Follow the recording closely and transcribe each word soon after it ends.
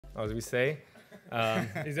as we say.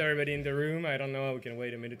 Is everybody in the room? I don't know. We can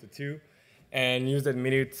wait a minute or two and use that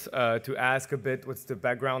minute to ask a bit what's the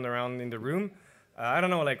background around in the room. I don't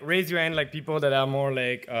know, like raise your hand, like people that are more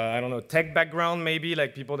like, I don't know, tech background maybe,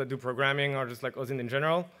 like people that do programming or just like us in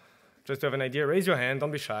general. Just to have an idea, raise your hand,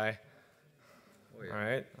 don't be shy. Oh, yeah. All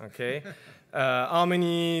right, okay. How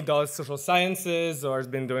many does social sciences or has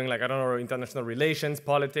been doing like, I don't know, international relations,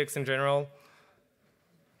 politics in general?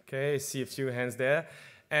 Okay, I see a few hands there.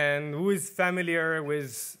 And who is familiar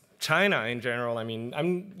with China in general? I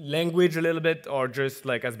mean, language a little bit, or just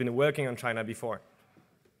like has been working on China before?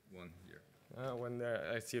 One here. One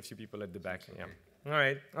there. I see a few people at the back. Yeah. All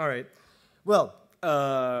right. All right. Well,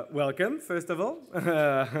 welcome, first of all.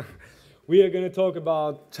 We are going to talk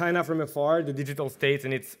about China from afar, the digital state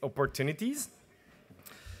and its opportunities.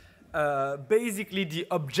 Basically, the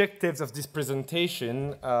objectives of this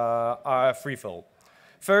presentation are threefold.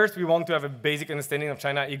 First, we want to have a basic understanding of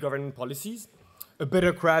China e-government policies, a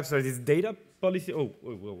better grasp of its data policy.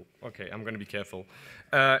 Okay, I'm going to be careful.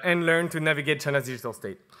 And learn to navigate China's digital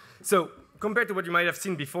state. So, compared to what you might have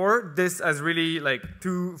seen before, this has really like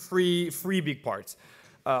three big parts.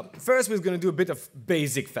 First, we're going to do a bit of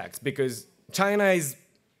basic facts because China is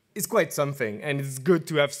quite something, and it's good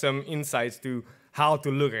to have some insights to how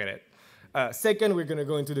to look at it. Second, we're going to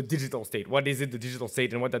go into the digital state. What is it, the digital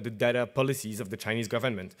state, and what are the data policies of the Chinese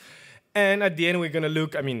government? And at the end, we're going to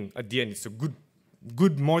look, I mean, at the end, it's a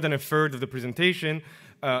good more than a third of the presentation.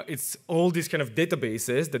 It's all these kind of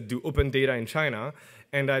databases that do open data in China,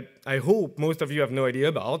 and that I hope most of you have no idea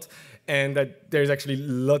about, and that there's actually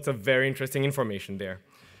lots of very interesting information there.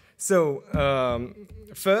 So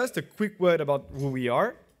first, a quick word about who we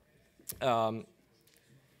are.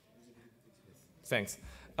 Thanks.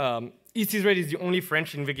 ECSRED is the only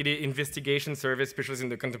French investigation service specialized in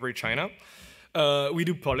the contemporary China. We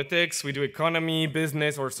do politics, we do economy,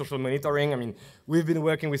 business, or social monitoring. I mean, we've been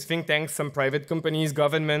working with think tanks, some private companies,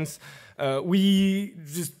 governments. We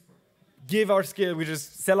just give our skill, we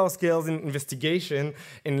just sell our skills in investigation,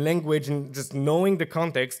 in language, and just knowing the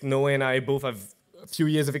context. Noe and I both have a few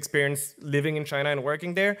years of experience living in China and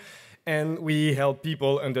working there. And we help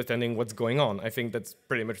people understanding what's going on. I think that's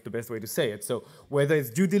pretty much the best way to say it. So whether it's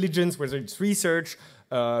due diligence, whether it's research,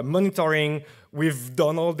 monitoring, we've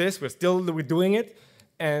done all this. We're doing it.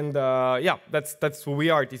 And yeah, that's who we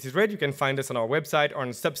are at ECSRED. You can find us on our website or on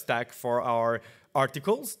Substack for our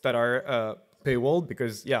articles that are paywalled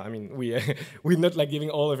because, yeah, I mean, we're not like giving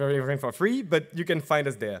all of everything for free, but you can find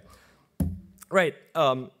us there. Right.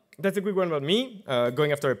 That's a quick one about me,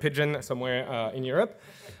 going after a pigeon somewhere in Europe.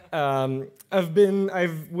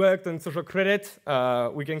 I've worked on social credit.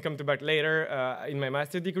 We can come to that later in my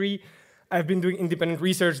master's degree. I've been doing independent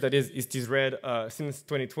research, that is ECSRED, since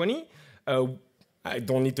 2020. I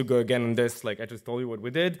don't need to go again on this, like I just told you what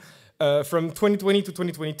we did. From 2020 to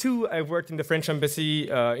 2022, I've worked in the French embassy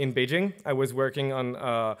in Beijing. I was working on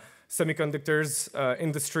semiconductors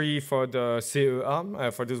industry for the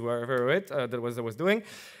CEA, for those who are aware of it, that was I was doing.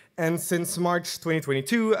 And since March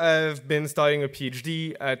 2022, I've been studying a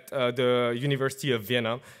PhD at the University of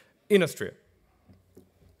Vienna in Austria.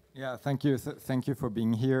 Yeah, thank you. Thank you for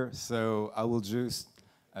being here. So I will just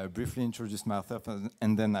briefly introduce myself,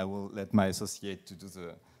 and then I will let my associate to do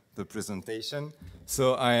the presentation.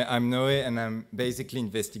 So I'm Noe, and I'm basically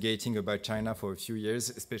investigating about China for a few years,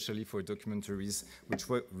 especially for documentaries, which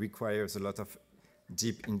requires a lot of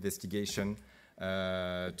deep investigation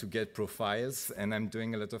to get profiles, and I'm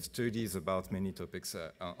doing a lot of studies about many topics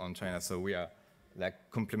on China. So we are like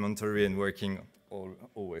complementary and working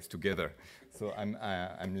always together. So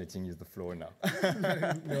I'm letting you the floor now.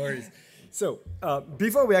 No worries. So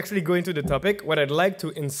before we actually go into the topic, what I'd like to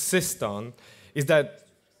insist on is that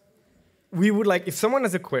we would like, if someone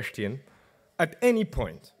has a question, at any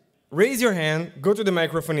point, raise your hand, go to the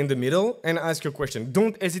microphone in the middle, and ask your question.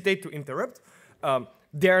 Don't hesitate to interrupt.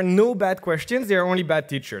 There are no bad questions, there are only bad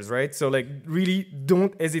teachers, right? So like really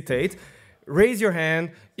don't hesitate. Raise your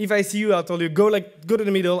hand. If I see you, I'll tell you, go to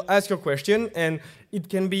the middle, ask your question, and it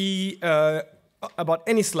can be about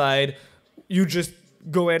any slide. You just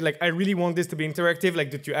go ahead, like I really want this to be interactive,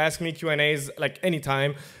 like that you ask me Q&As like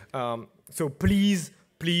anytime. So please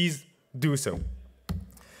do so.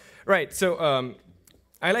 Right, so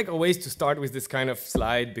I like always to start with this kind of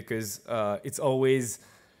slide because it's always,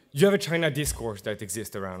 you have a China discourse that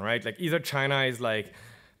exists around, right? Like either China is like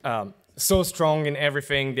so strong in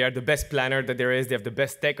everything, they are the best planner that there is, they have the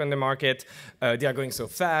best tech on the market, they are going so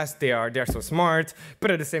fast, they are so smart,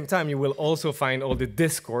 but at the same time you will also find all the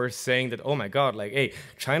discourse saying that, oh my god, like hey,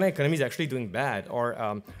 China economy is actually doing bad,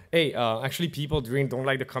 or hey, actually people don't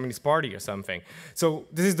like the Communist Party or something. So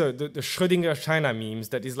this is the Schrödinger China memes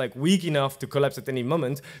that is like weak enough to collapse at any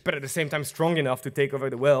moment, but at the same time strong enough to take over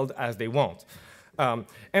the world as they want.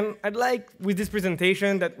 And I'd like, with this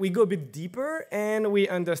presentation, that we go a bit deeper and we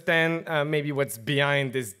understand maybe what's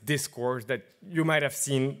behind this discourse that you might have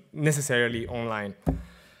seen necessarily online.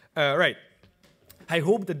 Right. I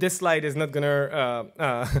hope that this slide is not gonna,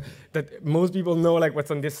 that most people know like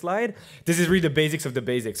what's on this slide. This is really the basics of the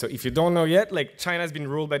basics. So if you don't know yet, like China has been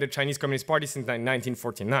ruled by the Chinese Communist Party since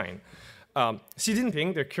 1949. Xi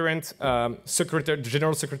Jinping, the current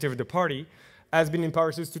general secretary of the party, has been in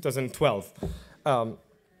power since 2012.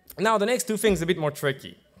 Now the next two things are a bit more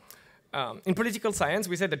tricky. In political science,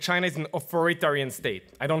 we said that China is an authoritarian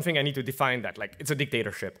state. I don't think I need to define that, like it's a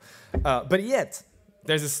dictatorship. But yet,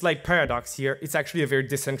 there's a slight paradox here. It's actually a very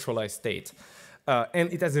decentralized state.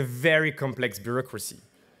 And it has a very complex bureaucracy.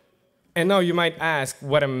 And now you might ask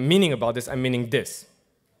what I'm meaning about this. I'm meaning this.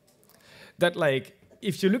 That like,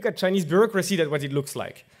 if you look at Chinese bureaucracy, that's what it looks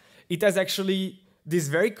like. It has actually these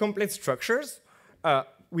very complex structures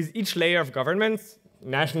with each layer of government,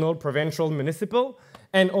 national, provincial, municipal,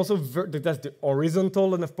 and also that's the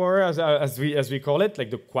horizontal of power, as we call it, like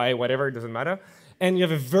the kwai, whatever, it doesn't matter. And you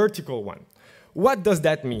have a vertical one. What does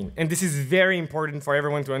that mean? And this is very important for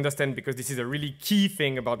everyone to understand because this is a really key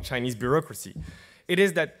thing about Chinese bureaucracy. It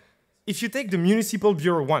is that if you take the municipal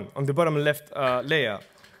bureau 1 on the bottom left layer,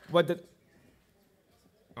 what that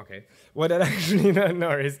actually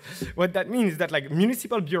what that means is that like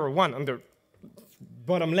municipal bureau 1 on the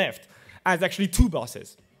bottom left has actually two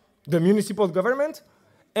bosses, the municipal government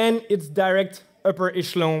and its direct upper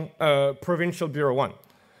echelon provincial bureau 1.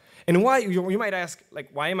 And why, you might ask,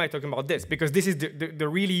 like, why am I talking about this? Because this is the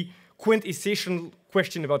really quintessential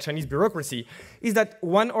question about Chinese bureaucracy, is that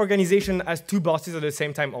one organization has two bosses at the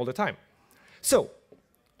same time all the time. So,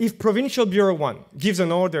 if provincial bureau 1 gives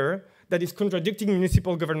an order that is contradicting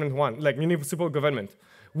municipal government 1, like municipal government,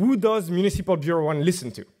 who does municipal bureau 1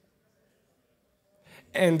 listen to?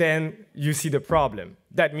 And then you see the problem.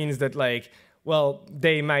 That means that, like, well,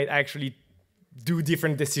 they might actually do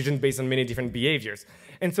different decisions based on many different behaviors.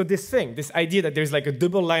 And so this idea that there's like a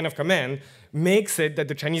double line of command makes it that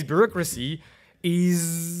the Chinese bureaucracy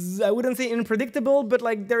is, I wouldn't say unpredictable, but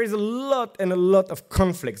like there is a lot of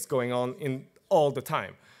conflicts going on in all the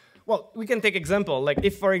time. Well, we can take example, like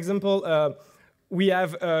if, for example, we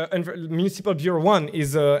have Municipal Bureau 1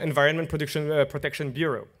 is Environment Protection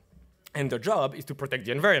Bureau, and their job is to protect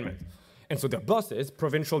the environment. And so their bosses,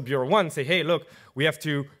 Provincial Bureau 1, say, hey, look, we have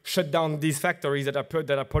to shut down these factories that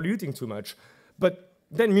are polluting too much. But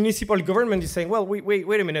then municipal government is saying, well,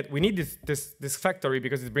 wait a minute, we need this factory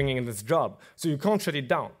because it's bringing in this job, so you can't shut it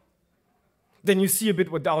down. Then you see a bit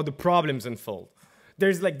how the problems unfold.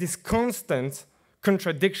 There's like this constant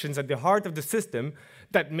contradictions at the heart of the system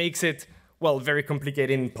that makes it, well, very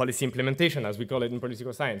complicated in policy implementation, as we call it in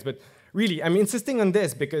political science. But really, I'm insisting on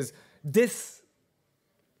this because this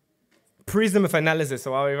prism of analysis,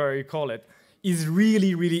 or however you call it, is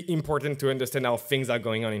really, really important to understand how things are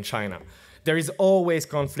going on in China. There is always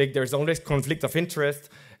conflict, there's always conflict of interest,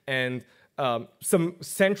 and some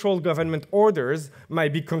central government orders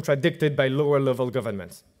might be contradicted by lower level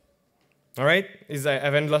governments. All right? I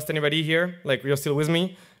haven't lost anybody here? Like, you're still with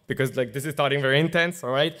me? Because like this is starting very intense,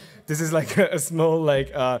 all right? This is like a small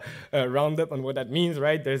like roundup on what that means,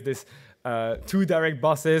 right? There's this two direct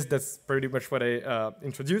bosses, that's pretty much what I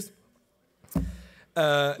introduced.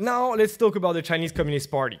 Now let's talk about the Chinese Communist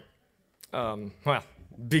Party. Well,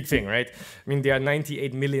 big thing, right? I mean, there are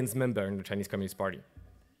 98 million members in the Chinese Communist Party.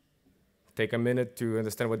 Take a minute to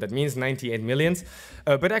understand what that means, 98 millions.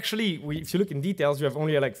 But actually, if you look in details, you have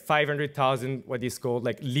only like 500,000 what is called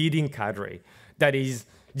like leading cadre. That is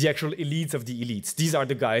the actual elites of the elites. These are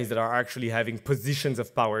the guys that are actually having positions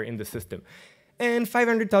of power in the system. And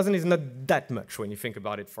 500,000 is not that much when you think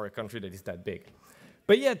about it for a country that is that big.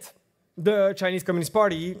 But yet, the Chinese Communist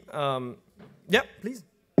Party, yeah, please.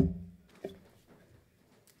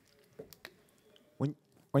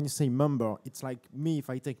 When you say member, it's like me if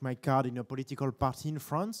I take my card in a political party in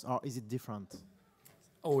France, or is it different?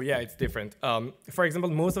 Oh yeah, it's different. For example,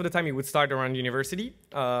 most of the time it would start around university.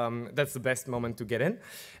 That's the best moment to get in.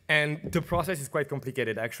 And the process is quite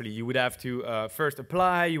complicated, actually. You would have to first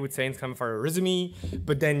apply, you would send some for a resume,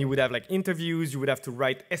 but then you would have like interviews, you would have to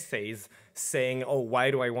write essays saying, oh, why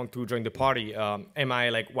do I want to join the party?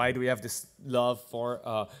 Why do we have this love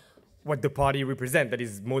for what the party represents, that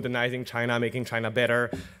is modernizing China, making China better.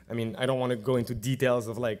 I mean, I don't want to go into details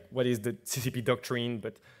of like what is the CCP doctrine,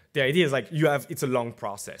 but the idea is like it's a long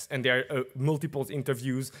process, and there are multiple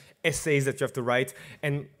interviews, essays that you have to write,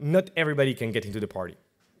 and not everybody can get into the party.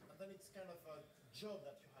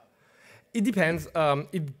 it depends.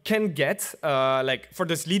 It can get, like, for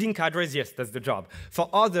those leading cadres, yes, that's the job. For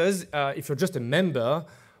others, if you're just a member,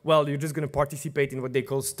 well, you're just going to participate in what they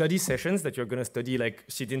call study sessions, that you're going to study, like,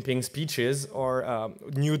 Xi Jinping speeches or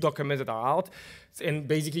new documents that are out. And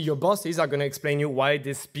basically, your bosses are going to explain you why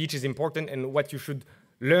this speech is important and what you should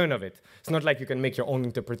learn of it. It's not like you can make your own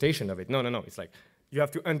interpretation of it. No, no, no. It's like you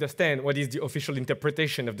have to understand what is the official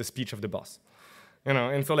interpretation of the speech of the boss. You know,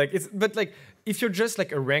 and so like but like if you're just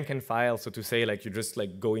like a rank and file, so to say, like you just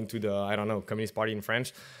like go into the, I don't know, Communist Party in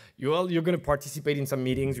French, you're going to participate in some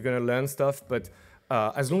meetings, you're going to learn stuff, but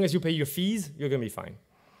as long as you pay your fees, you're going to be fine.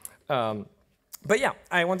 But yeah,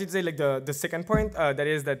 I wanted to say like the second point, that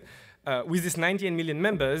is that with this 98 million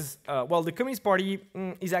members, well, the Communist Party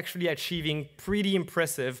is actually achieving pretty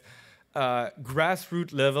impressive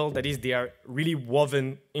grassroots level, that is, they are really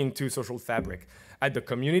woven into social fabric. At the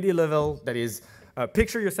community level, that is,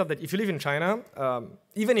 picture yourself that if you live in China,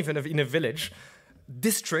 even if in a village,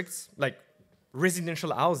 districts, like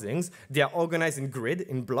residential housings, they are organized in grid,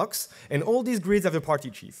 in blocks, and all these grids have a party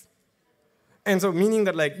chief. And so meaning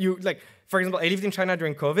that like for example, I lived in China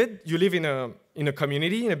during COVID, you live in a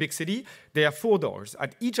community, in a big city, there are 4 doors.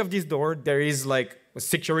 At each of these doors, there is like a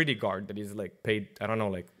security guard that is like paid, I don't know,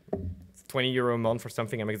 like 20 euro a month or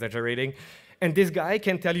something, I'm exaggerating. And this guy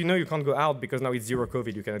can tell you, no, you can't go out because now it's zero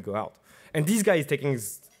COVID, you cannot go out. And this guy is taking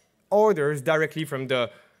orders directly from the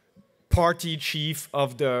party chief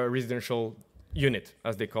of the residential unit,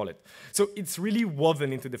 as they call it. So it's really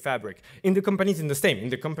woven into the fabric. In the companies, in the same. In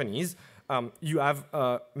the companies, you have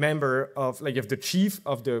a member of, like, you have the chief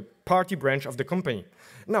of the party branch of the company.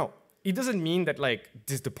 Now, it doesn't mean that, like,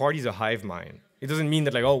 the party is a hive mind. It doesn't mean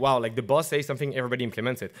that, like, oh, wow, like, the boss says something, everybody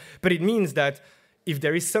implements it. But it means that if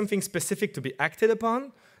there is something specific to be acted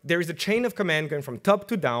upon, there is a chain of command going from top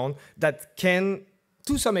to down that can,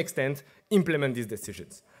 to some extent, implement these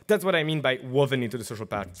decisions. That's what I mean by woven into the social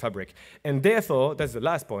fabric. And therefore, that's the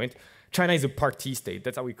last point, China is a party state,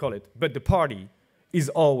 that's how we call it. But the party is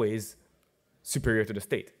always superior to the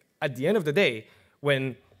state. At the end of the day,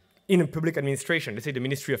 when in a public administration, let's say the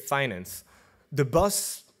Ministry of Finance, the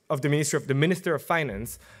boss of the Minister of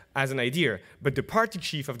Finance has an idea, but the party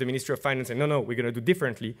chief of the Ministry of Finance says, no, no, we're going to do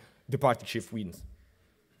differently, the party chief wins.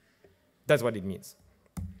 That's what it means.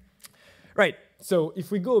 Right, so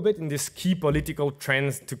if we go a bit in these key political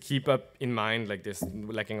trends to keep up in mind, like this,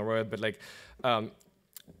 lacking a word, but like, I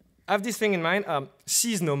have this thing in mind,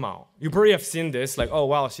 Xi is no Mao. You probably have seen this, like, oh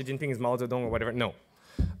wow, Xi Jinping is Mao Zedong or whatever. No.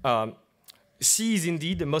 Xi is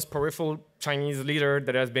indeed the most powerful Chinese leader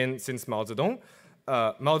that has been since Mao Zedong.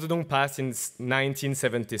 Mao Zedong passed in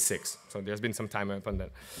 1976, so there's been some time upon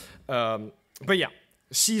that. But yeah,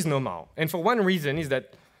 Xi is no Mao. And for one reason is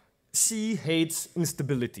that Xi hates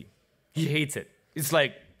instability. He hates it. It's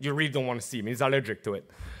like you really don't want to see him. He's allergic to it.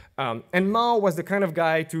 And Mao was the kind of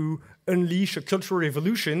guy to unleash a cultural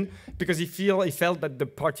revolution because he felt that the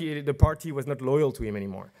party was not loyal to him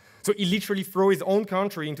anymore. So he literally threw his own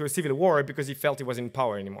country into a civil war because he felt he wasn't in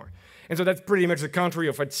power anymore. And so that's pretty much the contrary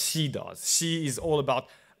of what Xi does. Xi is all about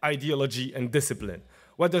ideology and discipline.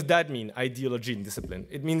 What does that mean, ideology and discipline?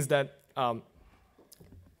 It means that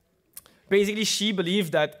basically Xi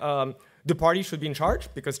believed that the party should be in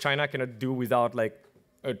charge because China cannot do without like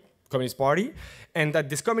a Communist Party, and that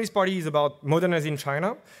this Communist Party is about modernizing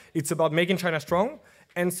China. It's about making China strong,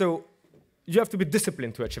 and so you have to be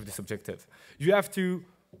disciplined to achieve this objective. You have to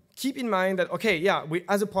keep in mind that, okay, yeah,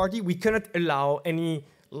 as a party, we cannot allow any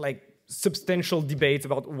like substantial debates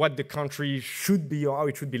about what the country should be or how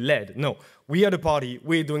it should be led. No, we are the party,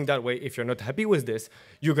 we're doing that way. If you're not happy with this,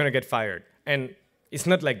 you're gonna get fired. And it's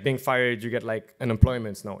not like being fired, you get like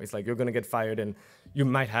unemployment. No, it's like you're gonna get fired and you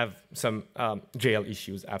might have some jail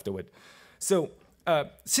issues afterward. So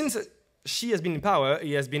since Xi has been in power,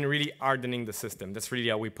 he has been really hardening the system. That's really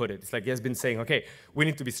how we put it. It's like he has been saying, okay, we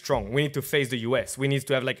need to be strong. We need to face the US. We need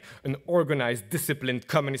to have like an organized, disciplined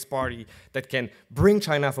Communist Party that can bring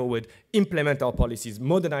China forward, implement our policies,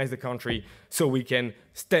 modernize the country so we can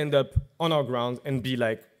stand up on our ground and be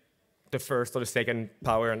like the first or the second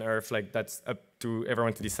power on earth. Like that's up to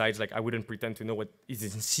everyone to decide. Like I wouldn't pretend to know what is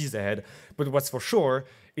in Xi's head, but what's for sure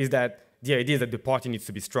is that the idea is that the party needs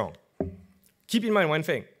to be strong. Keep in mind one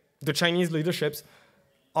thing. The Chinese leaderships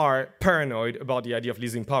are paranoid about the idea of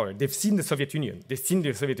losing power. They've seen the Soviet Union. They've seen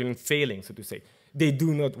the Soviet Union failing, so to say. They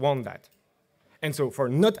do not want that. And so for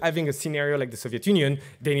not having a scenario like the Soviet Union,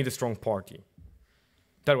 they need a strong party.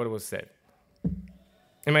 That's what was said.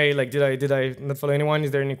 Am I like, did I not follow anyone?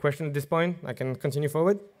 Is there any question at this point? I can continue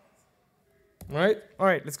forward? All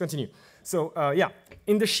right, let's continue. So yeah,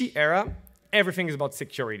 in the Xi era, everything is about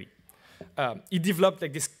security. He developed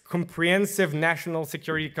like this comprehensive national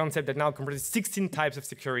security concept that now comprises 16 types of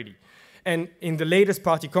security. And in the latest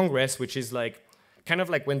party congress, which is like kind of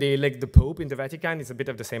like when they elect the Pope in the Vatican, it's a bit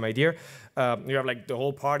of the same idea. You have like the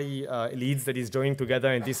whole party elites that is joining together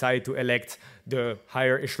and decide to elect the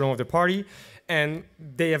higher echelon of the party. And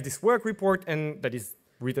they have this work report, and that is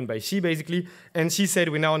written by she basically. And she said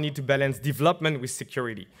we now need to balance development with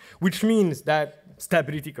security, which means that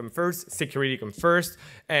stability comes first, security comes first,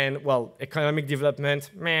 and well, economic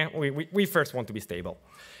development, meh, we first want to be stable.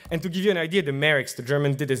 And to give you an idea, the Merix, the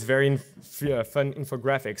German, did this very fun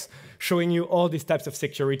infographics showing you all these types of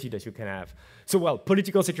security that you can have. So, well,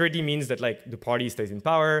 political security means that like the party stays in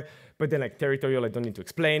power, but then like territorial, I don't need to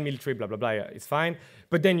explain, military, blah, blah, blah, it's fine.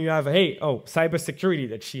 But then you have, hey, oh, cybersecurity,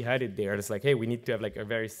 that she had it there. It's like, hey, we need to have like a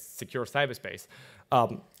very secure cyberspace.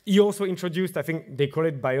 He also introduced, I think they call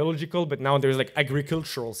it biological, but now there's like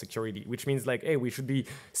agricultural security, which means like, hey, we should be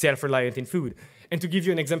self-reliant in food. And to give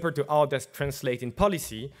you an example to how that translates in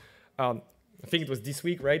policy, I think it was this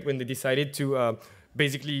week, right, when they decided to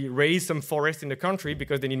basically raise some forest in the country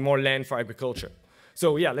because they need more land for agriculture.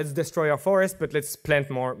 So yeah, let's destroy our forest, but let's plant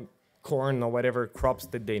more corn or whatever crops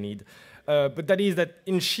that they need. But that is that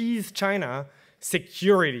in Xi's China,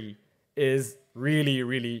 security is really,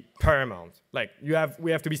 really paramount. Like we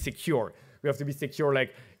have to be secure. We have to be secure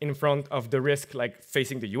like in front of the risk, like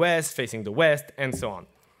facing the US, facing the West, and so on.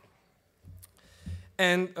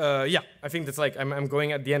 And yeah, I think that's like, I'm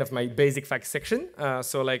going at the end of my basic facts section.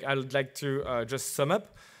 So like, I would like to just sum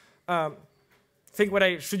up. I think what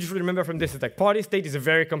I should remember from this is like party state is a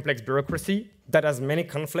very complex bureaucracy that has many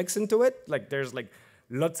conflicts into it. Like there's like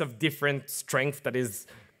lots of different strengths that is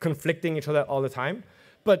conflicting each other all the time.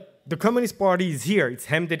 But the Communist Party is here, it's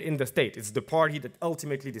hemmed in the state. It's the party that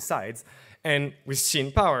ultimately decides. And with Xi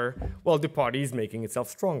in power, well, the party is making itself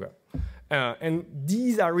stronger. And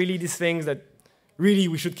these are really these things that really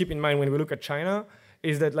we should keep in mind when we look at China,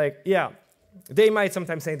 is that like, yeah, they might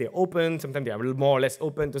sometimes say they're open, sometimes they are a little more or less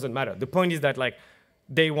open, doesn't matter. The point is that like,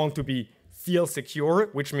 they want to feel secure,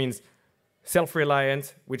 which means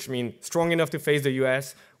self-reliant, which means strong enough to face the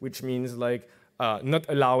US, which means like not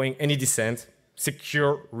allowing any dissent,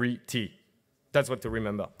 security. That's what to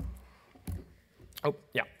remember. Oh,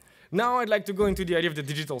 yeah. Now I'd like to go into the idea of the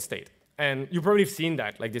digital state. And you've probably seen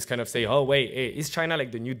that, like this kind of say, oh, wait, hey, is China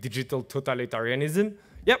like the new digital totalitarianism?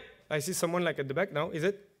 Yep, I see someone like at the back. No, is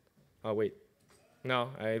it? Oh, wait. No,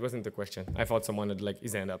 it wasn't the question. I thought someone had like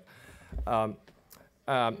his hand up.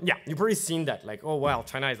 Yeah, you've probably seen that, like, oh, wow,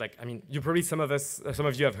 China is like, I mean, you probably, some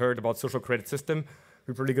of you have heard about social credit system.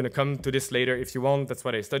 We're probably going to come to this later if you want. That's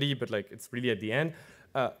what I study, but like it's really at the end.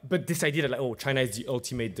 But this idea that like, oh, China is the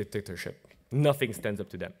ultimate dictatorship. Nothing stands up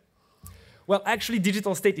to them. Well, actually,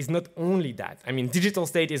 digital state is not only that. I mean, digital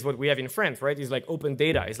state is what we have in France, right? It's like open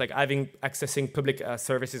data. It's like accessing public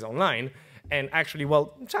services online. And actually,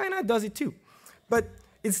 well, China does it too. But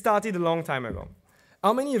it started a long time ago.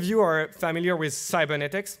 How many of you are familiar with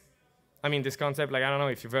cybernetics? I mean, this concept, like, I don't know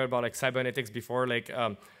if you've heard about like cybernetics before, like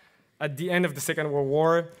at the end of the Second World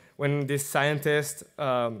War, when this scientist,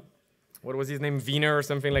 what was his name, Wiener or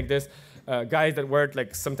something like this, guys that worked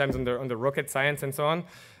like sometimes on the rocket science and so on,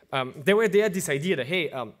 they had this idea that,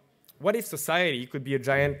 hey, what if society could be a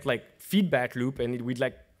giant like feedback loop and it would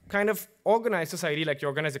like kind of organize society like you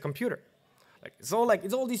organize a computer. Like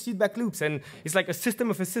it's all these feedback loops, and it's like a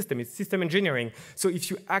system of a system. It's system engineering. So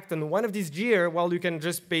if you act on one of these gears, well, you can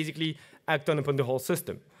just basically act upon the whole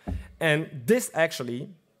system. And this actually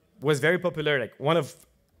was very popular. Like one of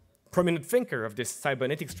prominent thinker of this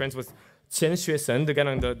cybernetics trends was Chen Xuesen,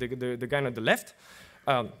 the guy on the left.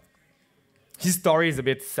 His story is a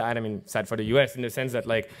bit sad. I mean, sad for the US in the sense that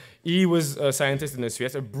like he was a scientist in the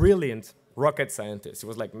US, a brilliant rocket scientist. He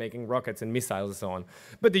was like making rockets and missiles and so on.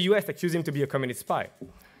 But the US accused him to be a communist spy.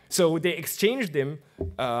 So they exchanged him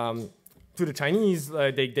to the Chinese.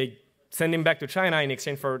 They sent him back to China in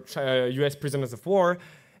exchange for US prisoners of war.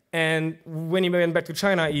 And when he went back to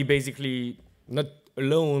China, he basically, not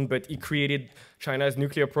alone, but he created China's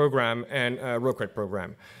nuclear program and rocket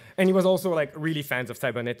program. And he was also like really fans of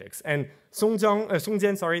cybernetics. And Song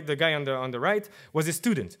Jian, the guy on the right, was a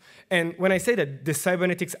student. And when I say that the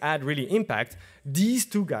cybernetics had really impact, these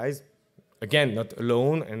two guys, again, not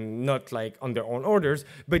alone and not like on their own orders,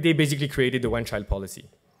 but they basically created the one-child policy.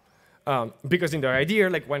 Because in their idea,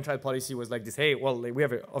 like one-child policy was like this, hey, well, like, we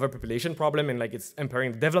have an overpopulation problem and like it's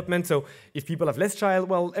impairing the development. So if people have less child,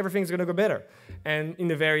 well, everything's gonna go better. And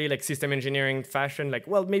in a very like system engineering fashion, like,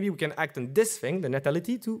 well, maybe we can act on this thing, the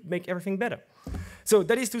natality, to make everything better. So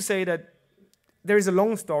that is to say that there is a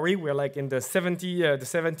long story where like in the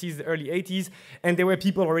 70s, the early 80s, and there were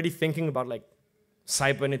people already thinking about like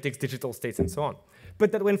cybernetics, digital states, and so on.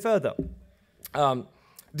 But that went further.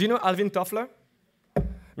 Do you know Alvin Toffler?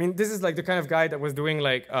 I mean, this is like the kind of guy that was doing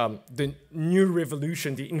like the new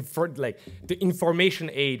revolution, the information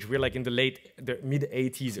age. We're like in the mid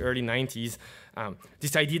 80s, early 90s.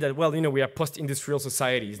 This idea that, well, you know, we are post-industrial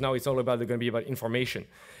societies. Now it's all going to be about information.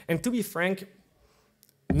 And to be frank,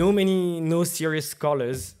 no serious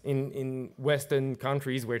scholars in Western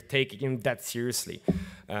countries were taking him that seriously.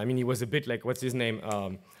 I mean, he was a bit like, what's his name?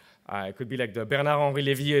 It could be like the Bernard-Henri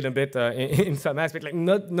Lévy a little bit in some aspect. Like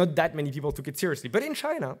not that many people took it seriously. But in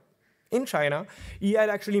China, he had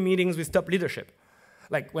actually meetings with top leadership.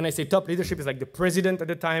 Like when I say top leadership, it's like the president at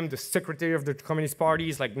the time, the secretary of the Communist Party,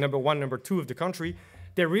 is like number 1, number 2 of the country.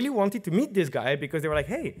 They really wanted to meet this guy because they were like,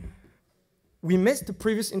 hey, we missed the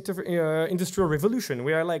previous industrial revolution.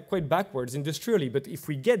 We are like quite backwards industrially, but if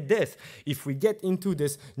we get this, if we get into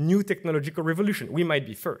this new technological revolution, we might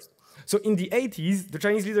be first. So in the 80s, the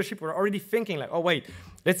Chinese leadership were already thinking like, oh wait,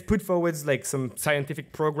 let's put forward like some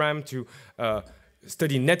scientific program to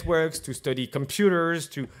study networks, to study computers,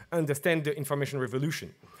 to understand the information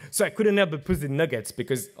revolution. So I couldn't help but put the nuggets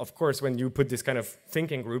because, of course, when you put this kind of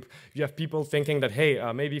thinking group, you have people thinking that, hey,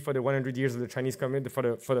 maybe for the 100 years of the Chinese community, for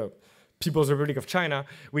the People's Republic of China,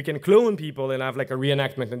 we can clone people and have like a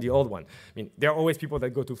reenactment in the old one. I mean, there are always people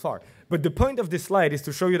that go too far. But the point of this slide is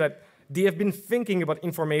to show you that they have been thinking about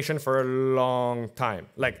information for a long time.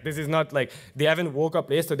 Like, this is not like they haven't woke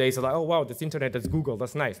up yesterday, so like, oh, wow, that's internet, that's Google,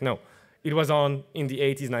 that's nice. No, it was on in the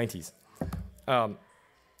 80s, 90s.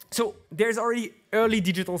 So there's already early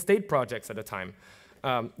digital state projects at the time.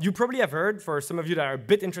 You probably have heard, for some of you that are a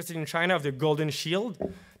bit interested in China, of the Golden Shield.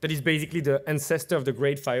 That is basically the ancestor of the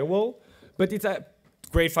Great Firewall. But it's a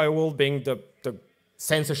Great Firewall being the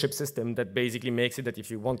censorship system that basically makes it that if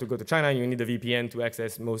you want to go to China, you need a VPN to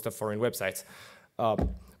access most of foreign websites.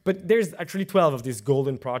 But there's actually 12 of these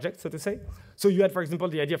golden projects, so to say. So you had, for example,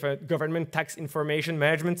 the idea of a government tax information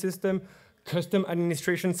management system, custom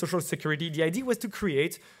administration, social security. The idea was to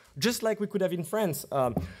create, just like we could have in France,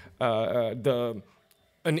 an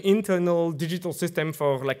internal digital system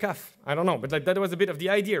for like CAF. I don't know, but like, that was a bit of the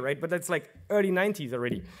idea, right? But that's like early 90s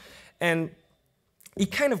already. And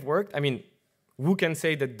it kind of worked. I mean, who can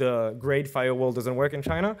say that the Great Firewall doesn't work in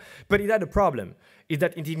China? But it had a problem, is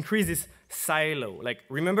that it increases silo. Like,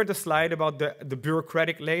 remember the slide about the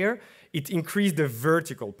bureaucratic layer? It increased the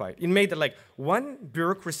vertical part. It made that like one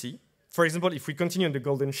bureaucracy. For example, if we continue on the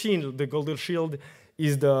Golden Shield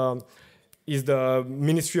is the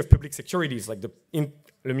Ministry of Public Securities, like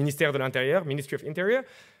le Ministère de l'Intérieur, Ministry of Interior.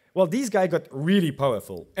 Well, these guys got really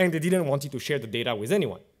powerful, and they didn't want to share the data with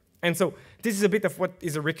anyone. And so this is a bit of what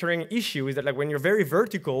is a recurring issue, is that like when you're very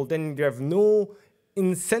vertical, then you have no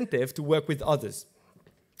incentive to work with others.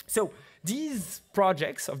 So these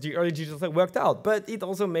projects of the early digital tech worked out, but it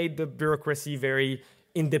also made the bureaucracy very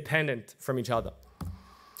independent from each other.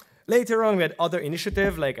 Later on, we had other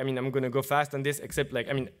initiatives, like, I mean, I'm going to go fast on this, except, like,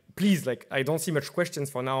 I mean, please, like, I don't see much questions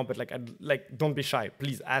for now, but, like, don't be shy.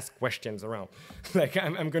 Please ask questions around. Like,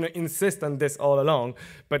 I'm going to insist on this all along,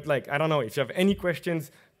 but, like, I don't know, if you have any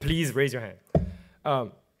questions, please raise your hand.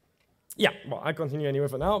 Yeah, well, I'll continue anyway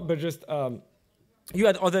for now, but just, you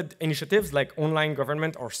had other initiatives, like online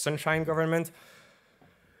government or sunshine government.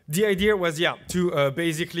 The idea was, yeah, to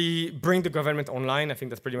basically bring the government online. I think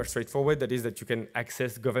that's pretty much straightforward. That is that you can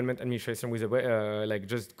access government administration with like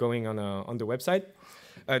just going on the website.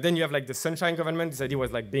 Then you have like the sunshine government. This idea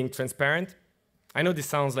was like being transparent. I know this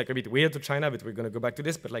sounds like a bit weird to China, but we're going to go back to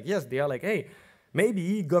this. But like, yes, they are like, hey,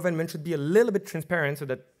 maybe government should be a little bit transparent so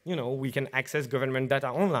that, you know, we can access government data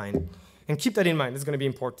online. And keep that in mind. It's going to be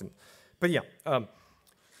important. But yeah.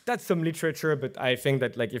 That's some literature, but I think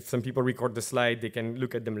that like if some people record the slide, they can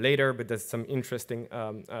look at them later, but there's some interesting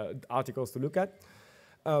articles to look at.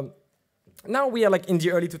 Now we are like in the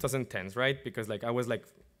early 2010s, right? Because like I was like,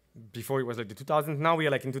 before it was like the 2000s, now we are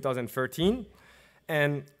like in 2013.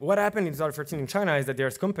 And what happened in 2013 in China is that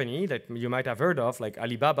there's a company that you might have heard of, like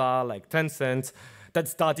Alibaba, like Tencent, that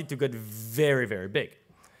started to get very, very big.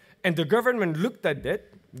 And the government looked at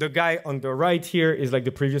it. The guy on the right here is like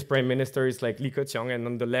the previous prime minister, is like Li Keqiang, and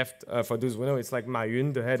on the left, for those who know, it's like Ma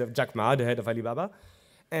Yun, the head of Jack Ma, the head of Alibaba.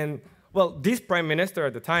 And well, this prime minister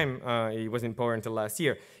at the time, he was in power until last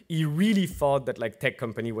year, he really thought that like tech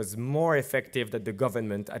company was more effective than the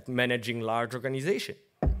government at managing large organization.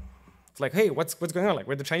 It's like, hey, what's going on? Like,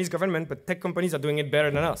 we're the Chinese government, but tech companies are doing it better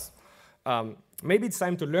than us. Maybe it's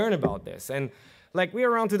time to learn about this. And like, we're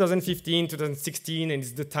around 2015, 2016, and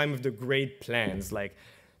it's the time of the great plans. Like,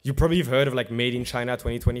 you probably have heard of like Made in China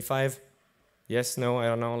 2025. Yes, no, I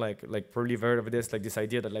don't know, probably you've heard of this, like this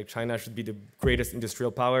idea that like China should be the greatest industrial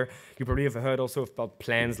power. You probably have heard also about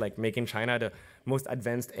plans like making China the most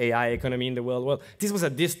advanced AI economy in the world. Well, this was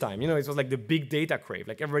at this time, you know, it was like the big data crave.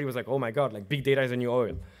 Like everybody was like, oh my God, like big data is the new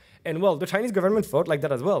oil. And well, the Chinese government thought like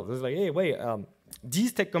that as well. It was like, hey, wait,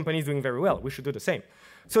 these tech companies doing very well, we should do the same.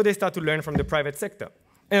 So they start to learn from the private sector.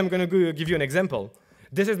 And I'm gonna give you an example.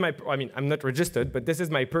 This is my, I mean, I'm not registered, but this is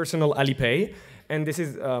my personal Alipay. And this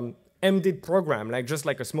is MDID program, like just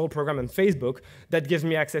like a small program on Facebook that gives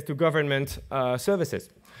me access to government services.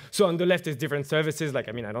 So on the left is different services, like,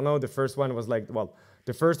 I mean, I don't know, the first one was like, well,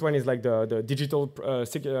 the first one is like the digital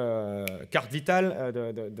carte vitale,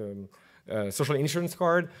 the social insurance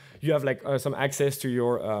card. You have like some access to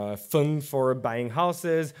your fund for buying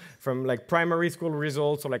houses, from like primary school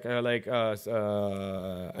results, or like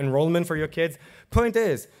enrollment for your kids. Point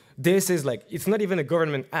is, this is like, it's not even a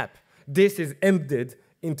government app. This is embedded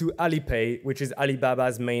into Alipay, which is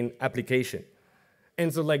Alibaba's main application.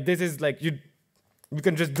 And so like, this is like, you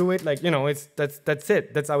can just do it like, you know, that's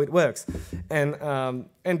it. That's how it works. And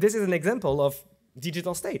this is an example of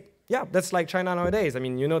digital state. Yeah, that's like China nowadays. I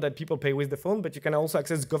mean, you know that people pay with the phone, but you can also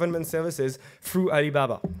access government services through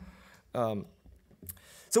Alibaba.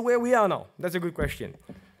 So where we are now, that's a good question.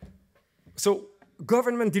 So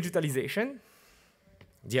government digitalization,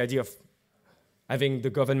 the idea of having the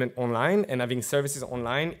government online and having services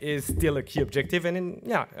online is still a key objective, and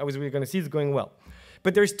yeah, as we're going to see, it's going well.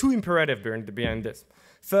 But there's two imperatives behind this.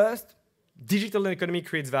 First, digital economy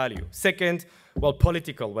creates value. Second, well,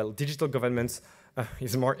 political. Well, digital governments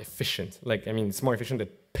is more efficient. Like, I mean, it's more efficient than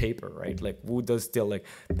paper, right? Like, who does still like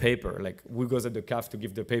paper? Like, who goes at the CAF to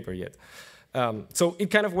give the paper yet? So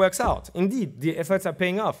it kind of works out. Indeed, the efforts are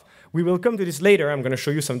paying off. We will come to this later. I'm going to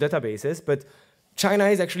show you some databases, but China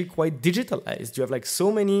is actually quite digitalized. You have like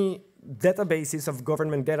so many databases of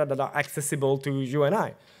government data that are accessible to you and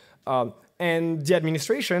I. And the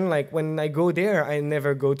administration, like when I go there, I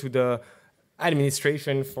never go to the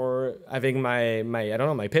administration for having my I don't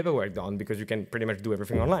know, my paperwork done, because you can pretty much do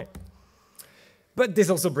everything online. But this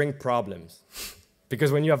also brings problems.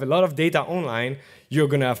 Because when you have a lot of data online, you're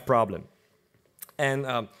gonna have problems.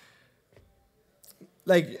 And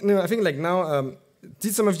like, you know, I think like now,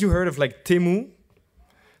 did some of you heard of like Temu?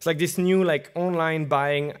 It's like this new like online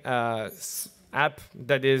buying app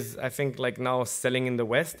that is, I think, like now selling in the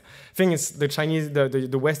West. I think it's the Chinese,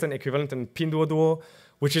 the Western equivalent in Pinduoduo,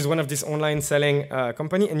 which is one of this online selling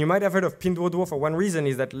company. And you might have heard of Pinduoduo for one reason,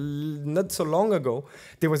 is that not so long ago,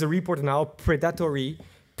 there was a report on how predatory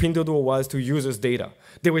Pinduoduo was to users' data.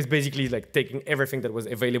 They was basically like taking everything that was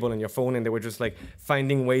available on your phone, and they were just like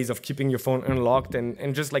finding ways of keeping your phone unlocked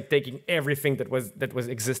and just like taking everything that was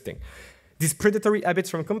existing. These predatory habits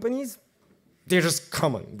from companies, they're just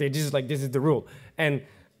common. They're just like, this is the rule. And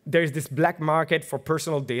there's this black market for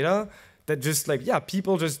personal data that just like, yeah,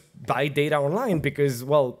 people just buy data online because,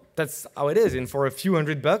 well, that's how it is. And for a few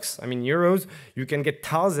 $100, I mean, euros, you can get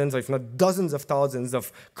thousands, if not dozens of thousands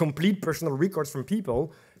of complete personal records from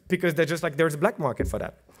people, because they're just like, there's a black market for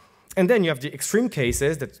that. And then you have the extreme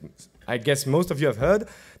cases that I guess most of you have heard,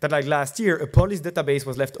 that like last year, a police database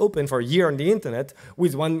was left open for a year on the internet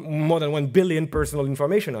with more than 1 billion personal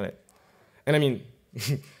information on it. And I mean,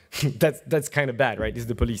 that's kind of bad, right? It's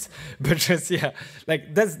the police. But just, yeah,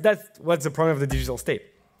 like that's what's the problem of the digital state.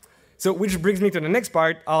 So which brings me to the next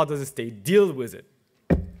part, how does the state deal with it?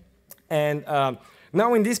 And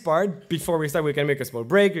now in this part, before we start, we can make a small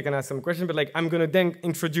break, you can ask some questions, but like I'm gonna then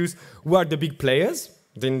introduce who are the big players,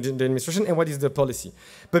 the administration, and what is the policy.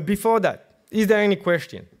 But before that, is there any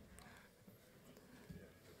question?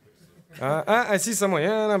 I see someone,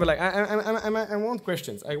 yeah, no, but like I want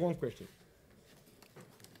questions, I want questions.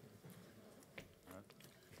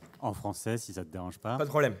 En français, si ça ne te dérange pas. Pas de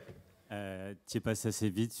problème. Tu es passé assez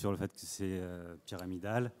vite sur le fait que c'est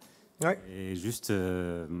pyramidal. Ouais. Et juste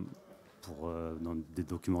pour dans des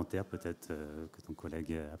documentaires, peut-être que ton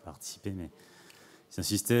collègue a participé, mais ils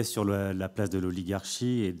insistaient sur la place de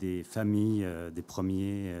l'oligarchie et des familles, des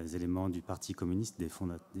premiers éléments du Parti communiste, des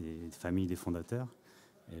familles des fondateurs.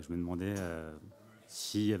 Et je me demandais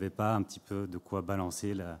s'il n'y avait pas un petit peu de quoi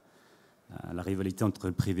balancer la rivalité entre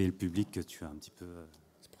le privé et le public que tu as un petit peu...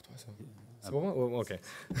 Oh, okay.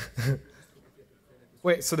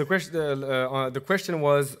 Wait, so the question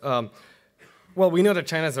was, well, we know that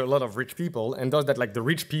China has a lot of rich people, and does that like the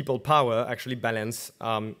rich people power actually balance,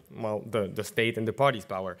 well, the state and the party's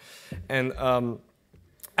power? And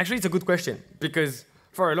actually, it's a good question, because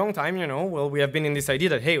for a long time, you know, well, we have been in this idea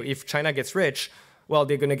that, hey, if China gets rich, well,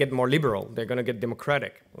 they're going to get more liberal, they're going to get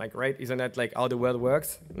democratic, like, right? Isn't that like how the world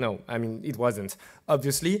works? No, I mean, it wasn't,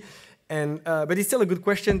 obviously. And, but it's still a good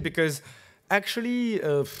question, because actually,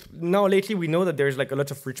 now lately we know that there's like a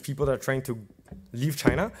lot of rich people that are trying to leave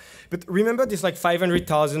China. But remember this like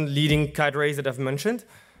 500,000 leading cadres that I've mentioned?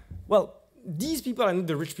 Well, these people are not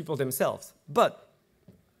the rich people themselves, but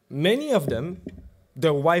many of them,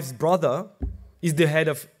 their wife's brother is the head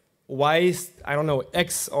of Y, I don't know,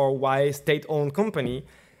 X or Y state-owned company,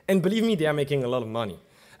 and believe me, they are making a lot of money.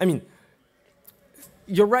 I mean,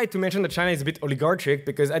 you're right to mention that China is a bit oligarchic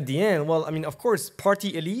because at the end, well, I mean, of course,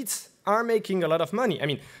 party elites are making a lot of money. I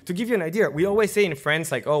mean, to give you an idea, we always say in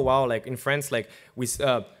France, like, oh wow, like in France, like with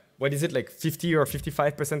what is it, like 50 or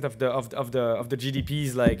 55% of the GDP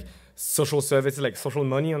is like social services, like social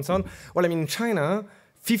money and so on. Well, I mean, in China,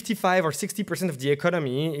 55 or 60% of the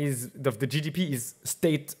economy of the GDP is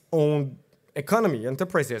state-owned economy,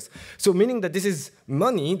 enterprises. So meaning that this is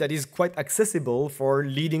money that is quite accessible for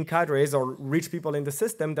leading cadres or rich people in the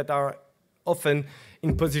system that are often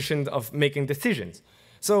in positions of making decisions.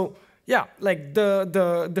 So yeah, like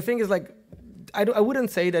the thing is like, I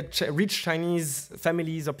wouldn't say that rich Chinese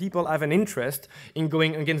families or people have an interest in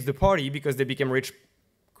going against the party because they became rich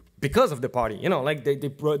because of the party, you know, like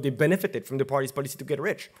they benefited from the party's policy to get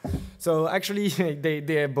rich. So actually,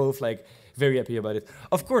 they are both like very happy about it.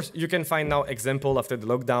 Of course, you can find now example after the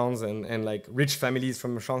lockdowns and like rich families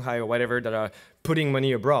from Shanghai or whatever that are putting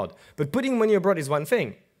money abroad. But putting money abroad is one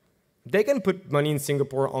thing. They can put money in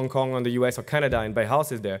Singapore, Hong Kong, on the US or Canada and buy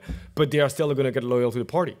houses there, but they are still going to get loyal to the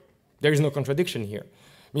party. There is no contradiction here.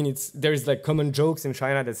 I mean, there's like common jokes in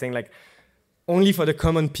China that saying like, only for the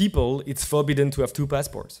common people, it's forbidden to have 2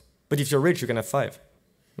 passports. But if you're rich, you can have 5.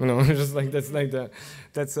 You know, just like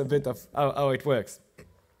that's a bit of how it works.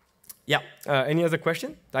 Yeah. Any other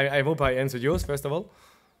question? I hope I answered yours first of all.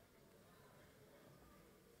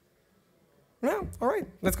 Yeah. All right.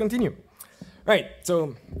 Let's continue. Right.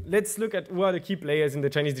 So let's look at who are the key players in the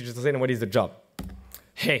Chinese digital scene and what is the job.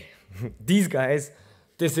 Hey, these guys.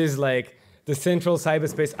 This is like the Central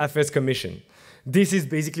Cyberspace Affairs Commission. This is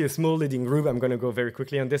basically a small leading group. I'm going to go very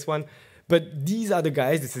quickly on this one. But these are the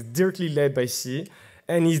guys. This is directly led by Xi.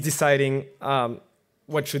 And he's deciding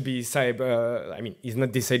what should be cyber. I mean, he's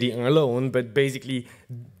not deciding alone, but basically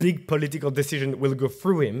big political decision will go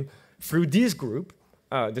through him, through this group,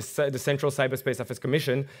 the Central Cyberspace Affairs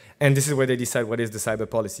Commission. And this is where they decide what is the cyber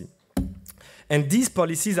policy. And these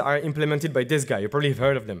policies are implemented by this guy. You probably have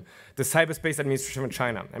heard of them, the Cyberspace Administration of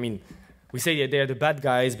China. I mean, we say that they are the bad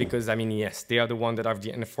guys because, I mean, yes, they are the ones that have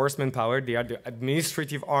the enforcement power. They are the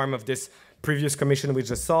administrative arm of this previous commission we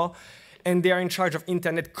just saw. And they are in charge of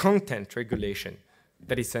internet content regulation.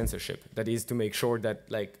 That is censorship. That is to make sure that,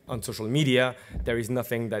 like, on social media, there is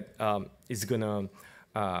nothing that is going to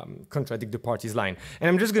contradict the party's line. And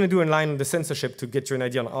I'm just going to do a line on the censorship to get you an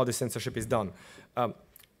idea on how the censorship is done.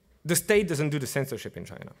 The state doesn't do the censorship in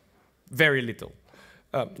China. Very little.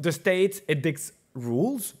 The state edicts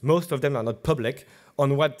rules, most of them are not public,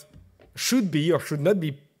 on what should be or should not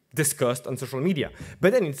be discussed on social media.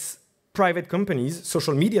 But then it's private companies,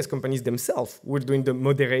 social media companies themselves, who are doing the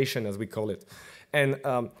moderation, as we call it. And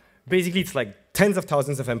basically, it's like tens of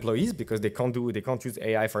thousands of employees because they can't use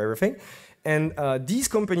AI for everything. And these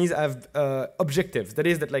companies have objectives. That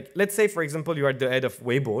is that, like, let's say, for example, you are the head of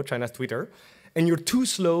Weibo, China's Twitter, and you're too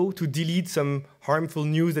slow to delete some harmful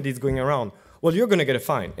news that is going around. Well, you're going to get a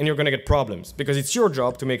fine, and you're going to get problems, because it's your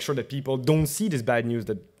job to make sure that people don't see this bad news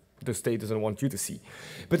that the state doesn't want you to see.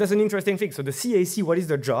 But that's an interesting thing. So the CAC, what is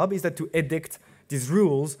their job? Is that to edict these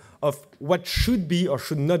rules of what should be or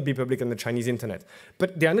should not be public on the Chinese internet.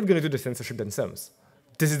 But they are not going to do the censorship themselves.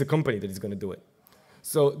 This is the company that is going to do it.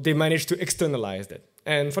 So they managed to externalize that.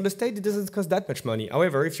 And for the state, it doesn't cost that much money.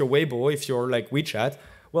 However, if you're Weibo, if you're like WeChat,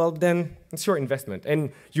 well, then it's your investment.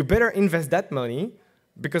 And you better invest that money,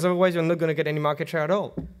 because otherwise you're not going to get any market share at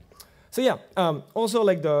all. So yeah, also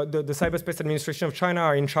like the Cyberspace Administration of China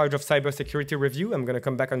are in charge of cybersecurity review. I'm going to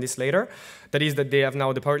come back on this later. That is that they have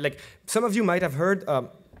now the power. Like some of you might have heard a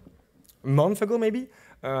month ago maybe,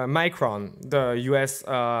 Micron, the US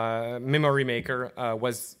memory maker,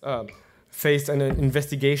 was faced an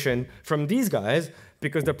investigation from these guys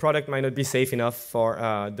because the product might not be safe enough for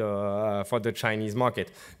the Chinese market.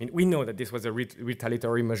 I mean, we know that this was a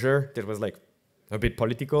retaliatory measure that was like a bit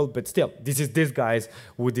political, but still, this is these guys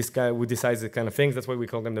who decides the kind of things. That's why we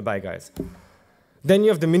call them the bad guys. Then you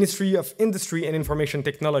have the Ministry of Industry and Information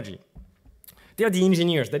Technology. They are the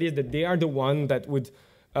engineers. That is, that they are the one that would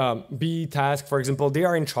be tasked, for example, they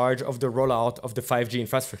are in charge of the rollout of the 5G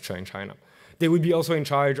infrastructure in China. They would be also in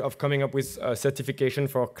charge of coming up with certification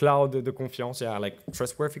for cloud de confiance, yeah, like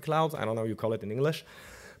trustworthy clouds. I don't know how you call it in English.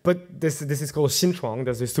 But this is called Xinchuang.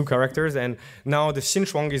 There's these two characters, and now the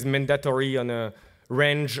Xinchuang is mandatory on a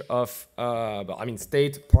range of,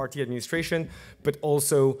 state, party administration, but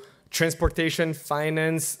also transportation,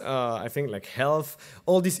 finance, I think like health,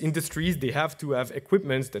 all these industries, they have to have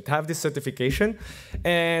equipments that have this certification.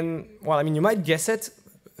 And, well, I mean, you might guess it,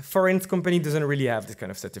 foreign company doesn't really have this kind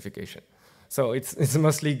of certification. So it's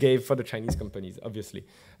mostly gave for the Chinese companies, obviously.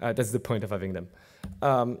 That's the point of having them.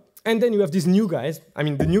 And then you have these new guys. I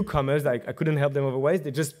mean, the newcomers, I couldn't help them otherwise.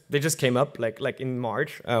 They just came up like in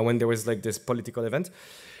March when there was like this political event.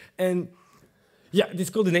 And yeah, it's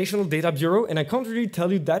called the National Data Bureau, and I can't really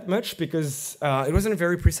tell you that much because it wasn't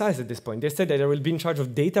very precise at this point. They said that they will be in charge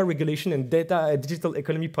of data regulation and digital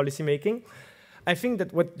economy policy making. I think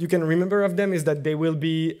that what you can remember of them is that they will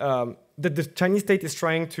be, that the Chinese state is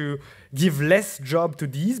trying to give less job to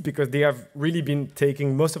these because they have really been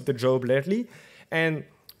taking most of the job lately, and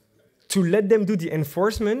to let them do the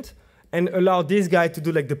enforcement and allow this guy to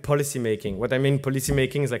do like the policy making. What I mean policy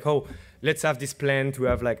making is like, oh, let's have this plan to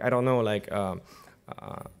have like, I don't know, like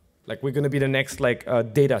we're gonna be the next like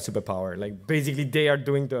data superpower. Like basically they are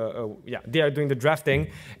doing the drafting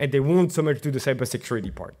and they won't so much do the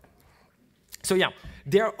cybersecurity part. So yeah,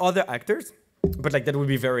 there are other actors, but like that would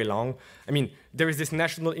be very long. I mean, there is this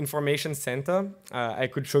National Information Center. I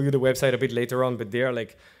could show you the website a bit later on, but they are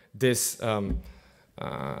like this,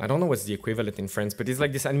 I don't know what's the equivalent in France, but it's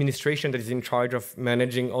like this administration that is in charge of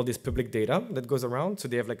managing all this public data that goes around. So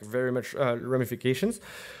they have like very much ramifications.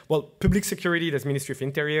 Well, public security, that's Ministry of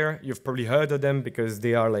Interior. You've probably heard of them because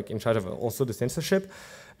they are like in charge of also the censorship.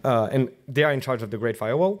 And they are in charge of the Great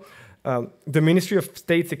Firewall. The Ministry of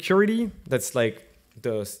State Security, that's like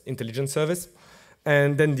the intelligence service.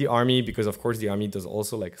 And then the army, because of course the army does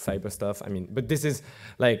also like cyber stuff. I mean, but this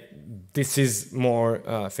is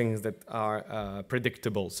more things that are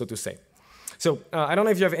predictable, so to say. So I don't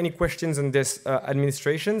know if you have any questions on this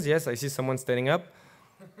administrations. Yes, I see someone standing up.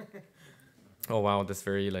 Oh wow, that's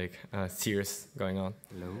very like serious going on.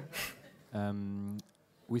 Hello.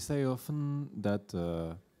 We say often that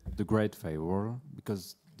the Great Firewall,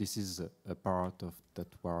 because this is a part of that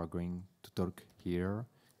we are going to talk here,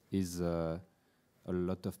 is a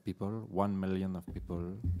lot of people, 1 million of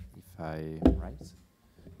people, if I'm right.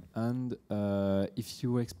 And if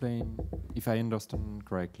you explain, if I understand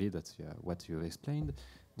correctly, that's what you explained,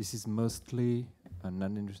 this is mostly an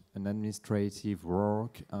administrative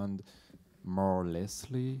work and more or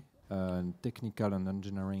lessly technical and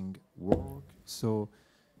engineering work. So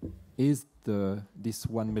is this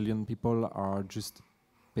 1 million people are just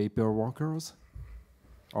paper workers,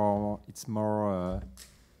 or it's more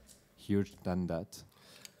huge than that?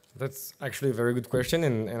 That's actually a very good question,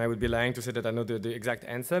 and I would be lying to say that I know the exact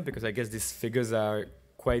answer, because I guess these figures are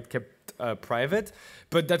quite kept private.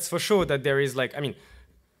 But that's for sure that there is like, I mean,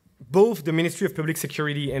 both the Ministry of Public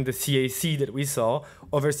Security and the CAC that we saw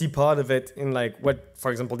oversee part of it in like what,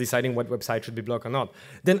 for example, deciding what website should be blocked or not.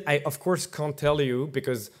 Then I, of course, can't tell you,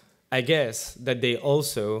 because I guess that they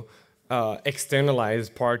also externalize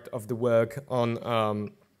part of the work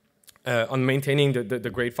on maintaining the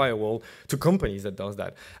Great Firewall to companies that does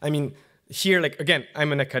that. I mean, here, like, again,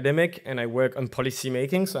 I'm an academic and I work on policy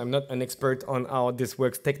making, so I'm not an expert on how this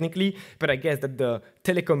works technically, but I guess that the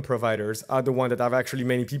telecom providers are the one that have actually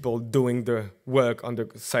many people doing the work on the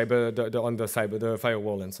the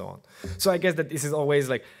firewall and so on. So I guess that this is always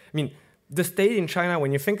like, I mean, the state in China,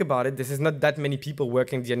 when you think about it, this is not that many people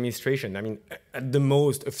working the administration. I mean, at the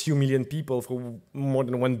most, a few million people for more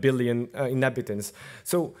than 1 billion inhabitants.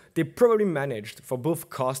 So they probably managed, for both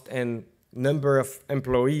cost and number of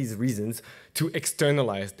employees reasons, to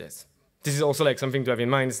externalize this. This is also like something to have in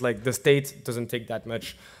mind. It's like the state doesn't take that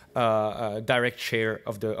much direct share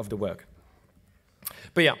of the work.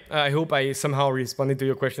 But yeah, I hope I somehow responded to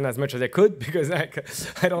your question as much as I could, because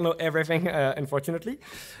I don't know everything, unfortunately.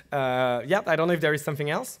 Yeah, I don't know if there is something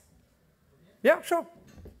else. Yeah, sure.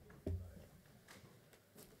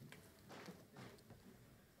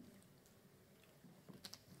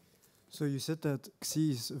 So you said that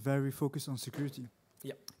Xi is very focused on security.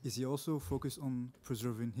 Yeah. Is he also focused on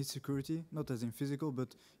preserving his security, not as in physical,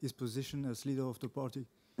 but his position as leader of the party?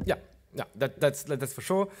 Yeah. Yeah, that's for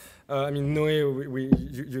sure. I mean, Noe,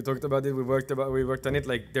 you talked about it. We worked on it.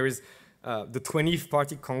 Like there is the 20th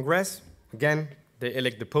Party Congress. Again, they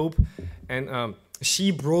elect the Pope, and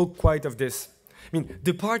she broke quite of this. I mean,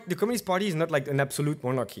 the Communist Party is not like an absolute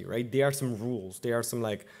monarchy, right? There are some rules. There are some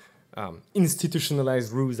like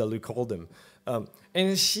institutionalized rules, as we call them,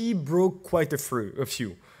 and she broke quite a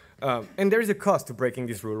few. And there is a cost to breaking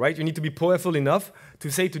this rule, right? You need to be powerful enough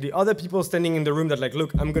to say to the other people standing in the room that, like,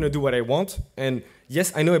 look, I'm going to do what I want. And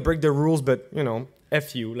yes, I know I break the rules, but, you know,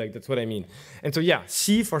 F you, like, that's what I mean. And so, yeah,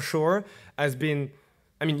 she, for sure, has been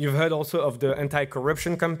I mean, you've heard also of the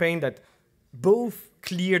anti-corruption campaign that both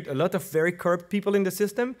cleared a lot of very corrupt people in the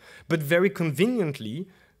system, but very conveniently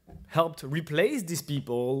helped replace these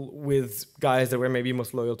people with guys that were maybe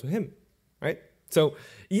most loyal to him, right? So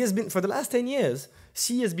he has been, for the last 10 years,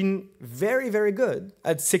 Xi has been very, very good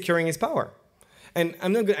at securing his power. And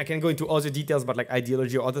I'm not I can go into other details about like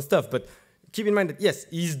ideology or other stuff, but keep in mind that yes,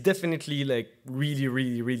 he's definitely like really,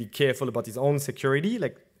 really, really careful about his own security,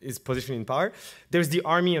 like his position in power. There's the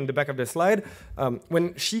army on the back of the slide.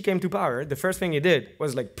 When Xi came to power, the first thing he did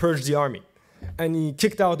was like purge the army. And he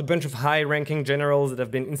kicked out a bunch of high-ranking generals that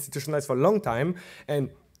have been institutionalized for a long time. And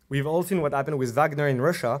we've all seen what happened with Wagner in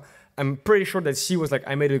Russia. I'm pretty sure that Xi was like,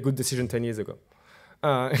 I made a good decision 10 years ago.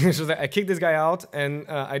 She was like, I kicked this guy out, and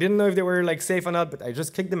I didn't know if they were like safe or not, but I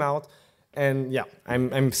just kicked them out. And yeah,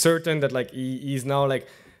 I'm certain that like he's now like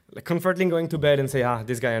comfortably going to bed and say,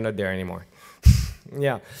 this guy are not there anymore.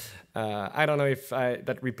 Yeah, I don't know if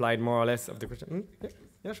that replied more or less of the question.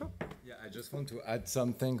 Yeah, sure. Yeah, I just want to add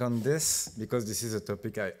something on this, because this is a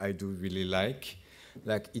topic I do really like.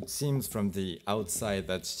 Like, it seems from the outside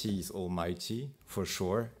that Xi is almighty, for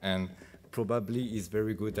sure, and probably is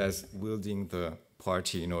very good at wielding the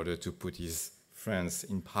party in order to put his friends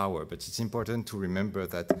in power. But it's important to remember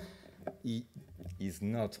that he is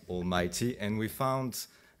not almighty, and we found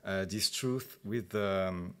this truth with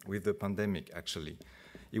the pandemic, actually.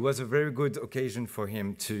 It was a very good occasion for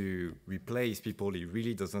him to replace people he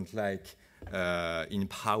really doesn't like in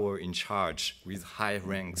power, in charge, with high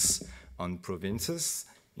ranks on provinces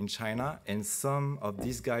in China. And some of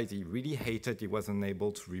these guys he really hated, he wasn't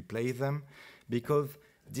able to replace them, because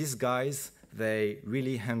these guys, they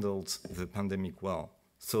really handled the pandemic well.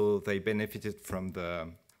 So they benefited from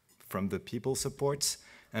the people support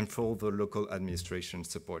and for the local administration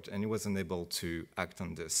support, and he wasn't able to act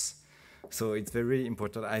on this. So it's very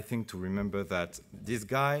important, I think, to remember that this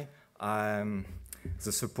guy,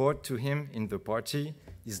 the support to him in the party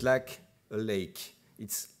is like a lake.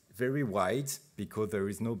 It's very wide because there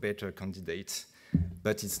is no better candidate,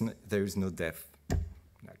 but there is no depth.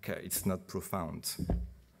 Like, it's not profound.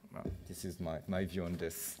 Well, this is my view on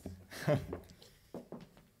this.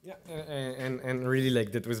 Yeah, and really,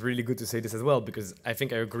 like, that was really good to say this as well, because I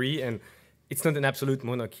think I agree, and it's not an absolute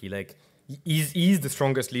monarchy. Like, he's the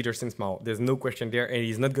strongest leader since Mao. There's no question there, and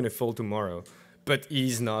he's not going to fall tomorrow. But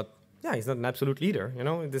he's not an absolute leader. You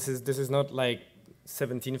know, this is not like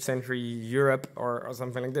 17th century Europe or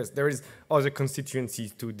something like this. There is other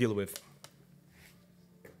constituencies to deal with.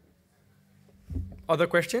 Other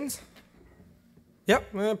questions? Yeah,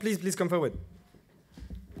 please come forward.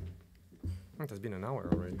 It has been an hour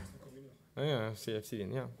already. Oh, yeah,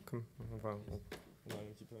 CFC, yeah. Come.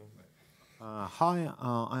 Hi,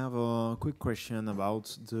 I have a quick question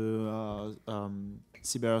about the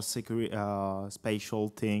cybersecurity spatial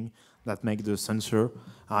thing that make the censor.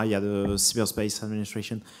 The cyberspace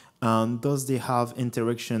administration. Does they have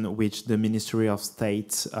interaction with the Ministry of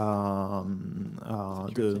State?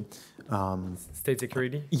 State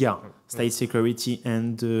security? Yeah, state security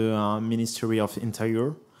and the Ministry of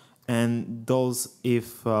Interior. And those,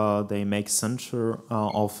 if they make censure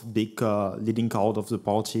of big leading crowd of the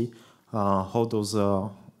party, how does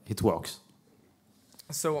it works?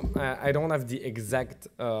 So I don't have the exact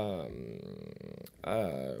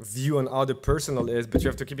view on how the personnel is, but you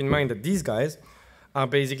have to keep in mind that these guys are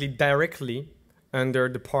basically directly under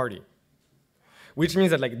the party, which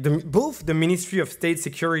means that like both the Ministry of State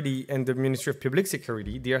Security and the Ministry of Public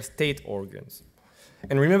Security, they are state organs.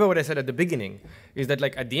 And remember what I said at the beginning, is that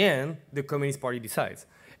like at the end, the Communist Party decides.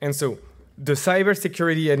 And so the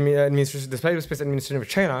cybersecurity administration, the cyberspace administration of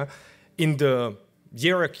China, in the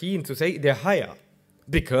hierarchy, and to say they're higher,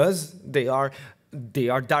 because they are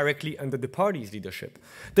directly under the party's leadership.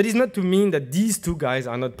 That is not to mean that these two guys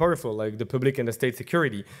are not powerful, like the public and the state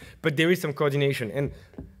security, but there is some coordination. And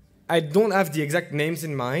I don't have the exact names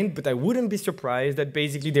in mind, but I wouldn't be surprised that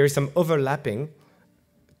basically there is some overlapping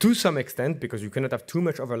to some extent, because you cannot have too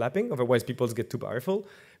much overlapping, otherwise people get too powerful,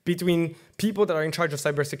 between people that are in charge of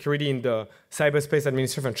cybersecurity in the cyberspace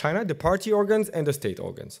administration of China, the party organs, and the state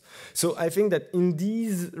organs. So I think that in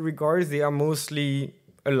these regards, they are mostly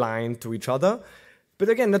aligned to each other. But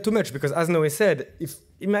again, not too much, because as Noe said,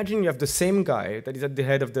 imagine you have the same guy that is at the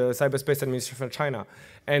head of the cyberspace administration of China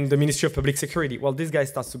and the Ministry of Public Security. Well, this guy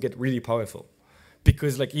starts to get really powerful,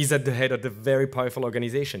 because like he's at the head of the very powerful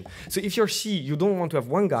organization. So if you're Xi, you don't want to have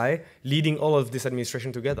one guy leading all of this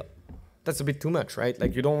administration together. That's a bit too much, right?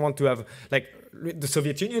 Like you don't want to have, like the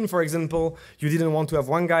Soviet Union, for example, you didn't want to have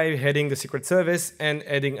one guy heading the Secret Service and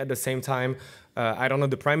heading at the same time, I don't know,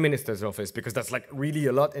 the Prime Minister's office, because that's like really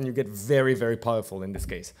a lot and you get very, very powerful in this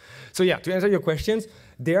case. So yeah, to answer your questions,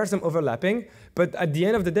 there are some overlapping, but at the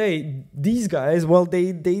end of the day, these guys, well,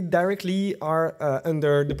 they directly are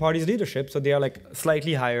under the party's leadership, so they are like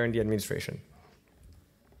slightly higher in the administration.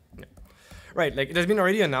 Yeah. Right, like it has been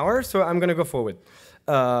already an hour, so I'm gonna go forward.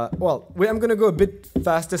 I'm gonna go a bit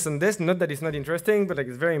faster than this. Not that it's not interesting, but like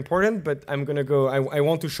it's very important. But I'm gonna go. I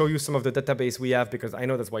want to show you some of the database we have because I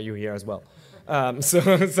know that's why you're here as well.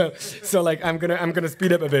 So like I'm gonna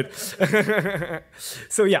speed up a bit.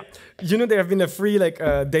 So yeah, you know there have been a free like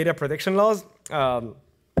data protection laws,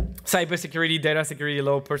 cybersecurity, data security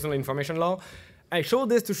law, personal information law. I showed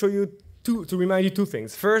this to show you to remind you two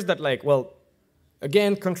things. First, that like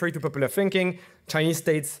again, contrary to popular thinking, Chinese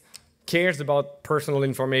states cares about personal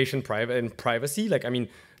information, private and privacy. Like, I mean,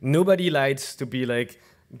 nobody likes to be like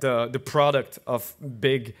the product of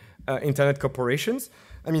big internet corporations.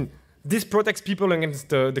 I mean, this protects people against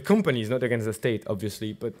the companies, not against the state,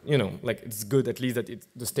 obviously. But you know, like it's good at least that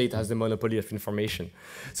the state has the monopoly of information.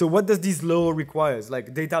 So what does this law require?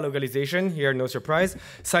 Like data localization, here no surprise.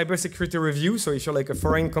 Cybersecurity review, so if you're like a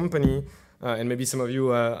foreign company, and maybe some of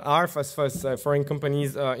you are foreign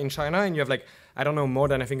companies in China, and you have like, I don't know, more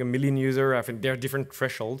than I think 1 million users, I think there are different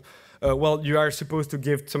thresholds. Well, you are supposed to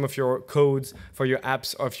give some of your codes for your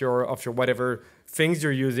apps, of your whatever things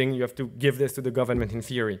you're using. You have to give this to the government in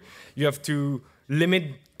theory. You have to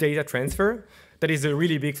limit data transfer. That is a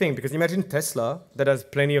really big thing, because imagine Tesla, that has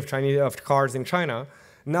plenty of cars in China.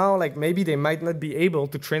 Now, like maybe they might not be able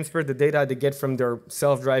to transfer the data they get from their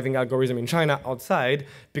self-driving algorithm in China outside,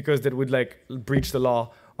 because that would like breach the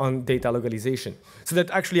law on data localization. So that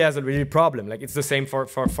actually has a really problem. Like it's the same for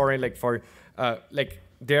foreign, like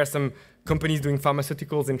there are some companies doing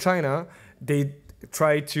pharmaceuticals in China. They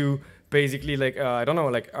try to basically like, I don't know,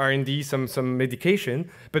 like R&D some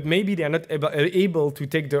medication, but maybe they are not able to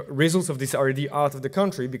take the results of this R&D out of the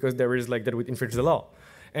country because there is like, that would infringe the law.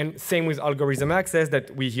 And same with algorithm access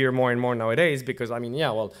that we hear more and more nowadays, because I mean,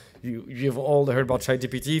 yeah, well, you've all heard about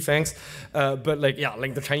ChatGPT, thanks. But like, yeah,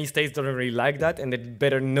 like the Chinese states don't really like that, and they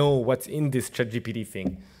better know what's in this ChatGPT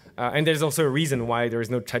thing. And there's also a reason why there is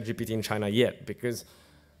no ChatGPT in China yet, because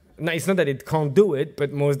now it's not that it can't do it,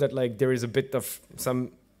 but most that like there is a bit of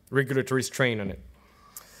some regulatory strain on it.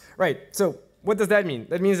 Right, so what does that mean?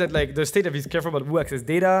 That means that like the state is careful about who accesses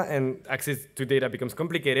data, and access to data becomes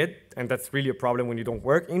complicated, and that's really a problem when you don't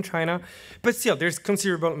work in China. But still, there's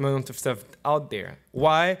considerable amount of stuff out there.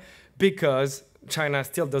 Why? Because China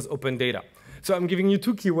still does open data. So I'm giving you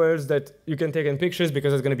two keywords that you can take in pictures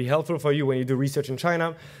because it's going to be helpful for you when you do research in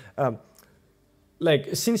China. Like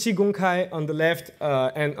Xinxi Gongkai on the left,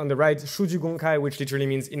 and on the right, Shuju Gongkai, which literally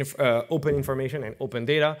means open information and open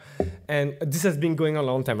data. And this has been going on a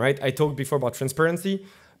long time, right? I talked before about transparency.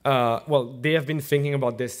 Well, they have been thinking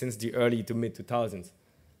about this since the early to mid 2000s.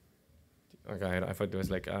 Okay, I thought it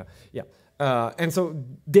was like, yeah. And so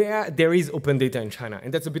there is open data in China,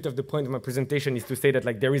 and that's a bit of the point of my presentation, is to say that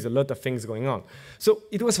like there is a lot of things going on. So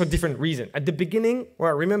it was for different reasons. At the beginning,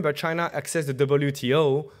 well, remember China accessed the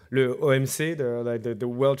WTO, the OMC, the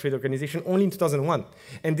World Trade Organization, only in 2001,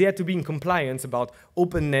 and they had to be in compliance about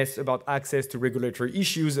openness, about access to regulatory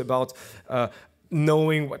issues, about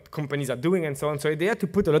knowing what companies are doing, and so on. So they had to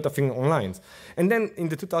put a lot of things online. And then in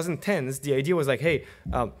the 2010s, the idea was like, hey.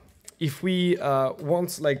 If we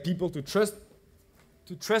want like people to trust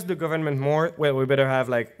the government more, well, we better have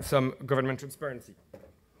like some government transparency.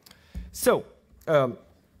 So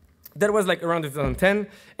that was like around 2010,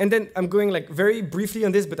 and then I'm going like very briefly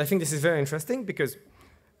on this, but I think this is very interesting because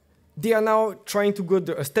they are now trying to go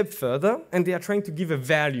a step further, and they are trying to give a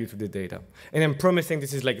value to the data. And I'm promising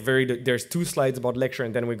this is like there's 2 slides about lecture,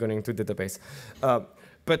 and then we're going into database.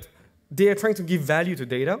 But they are trying to give value to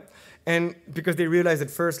data. And because they realize at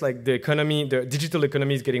first, like the digital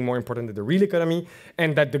economy is getting more important than the real economy,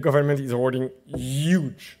 and that the government is hoarding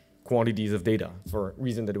huge quantities of data for a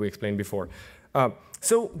reason that we explained before.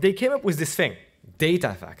 So they came up with this thing,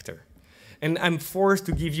 data factor. And I'm forced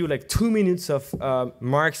to give you like 2 minutes of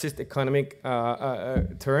Marxist economic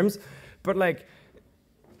terms, but like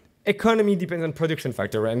economy depends on production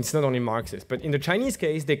factor, and it's not only Marxist. But in the Chinese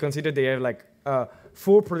case, they consider they have like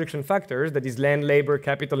 4 production factors, that is land, labor,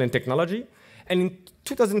 capital, and technology. And in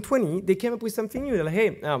 2020, they came up with something new. They're like,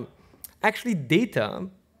 hey, actually data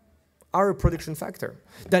are a production factor.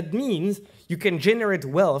 That means you can generate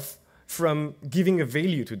wealth from giving a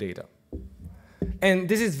value to data. And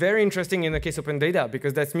this is very interesting in the case of open data,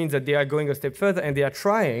 because that means that they are going a step further, and they are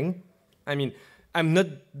trying, I mean, I'm not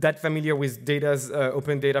that familiar with data's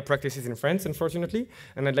open data practices in France, unfortunately,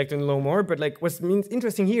 and I'd like to know more. But like, what's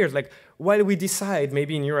interesting here is like, while we decide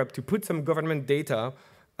maybe in Europe to put some government data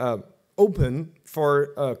open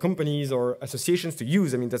for companies or associations to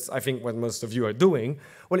use, I mean, that's I think what most of you are doing.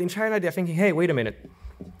 Well, in China, they're thinking, hey, wait a minute,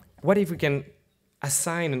 what if we can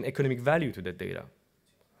assign an economic value to that data?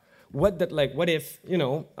 What if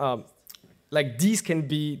like these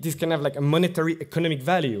can have like a monetary economic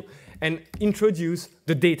value, and introduce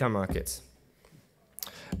the data markets.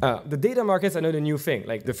 The data markets are not a new thing.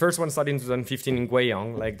 Like the first one started in 2015 in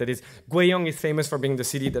Guiyang. Like Guiyang is famous for being the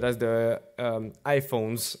city that has the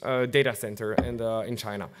iPhone's data center and in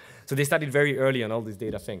China. So they started very early on all this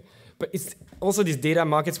data thing. But it's also these data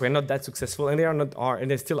markets were not that successful, and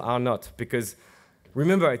they still are not, because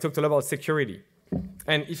remember I talked a lot about security.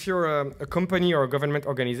 And if you're a company or a government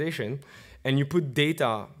organization and you put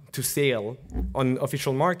data to sale on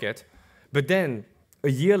official market, but then a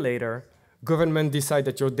year later, government decide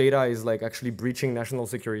that your data is like actually breaching national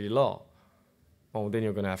security law, oh, then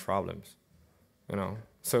you're gonna have problems, you know?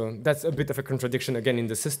 So that's a bit of a contradiction again in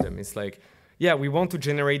the system. It's like, yeah, we want to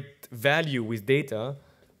generate value with data,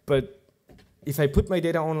 but if I put my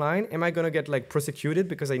data online, am I gonna get like prosecuted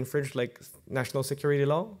because I infringed like national security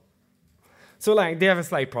law? So like they have a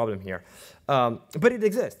slight problem here, but it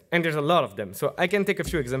exists, and there's a lot of them. So I can take a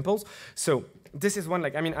few examples. So this is one.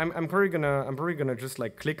 Like I mean, I'm probably gonna just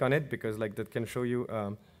like click on it because like that can show you.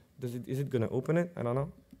 Is it gonna open it? I don't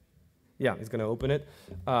know. Yeah, it's gonna open it.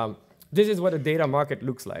 This is what a data market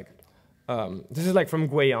looks like. This is like from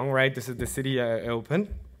Guiyang, right? This is the city I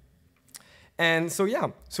opened. And so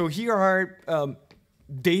yeah, so here are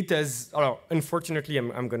data's. Oh, unfortunately,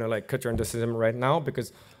 I'm gonna like cut your system right now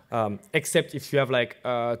because. Except if you have like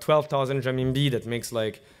 12,000 renminbi, that makes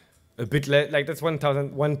like a bit less, like that's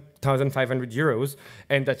 1,500 euros,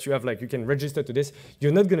 and that you have like, you can register to this,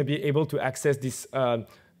 you're not gonna be able to access this like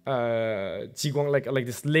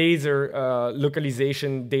this laser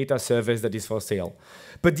localization data service that is for sale.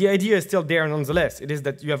 But the idea is still there nonetheless. It is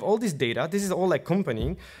that you have all this data, this is all like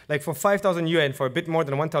company, like for 5,000 yuan, for a bit more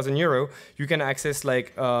than 1,000 euro, you can access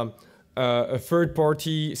like a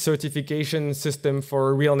third-party certification system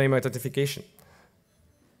for real name identification.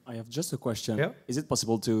 I have just a question. Yeah? Is it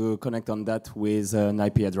possible to connect on that with an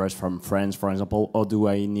IP address from France, for example, or do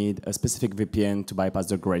I need a specific VPN to bypass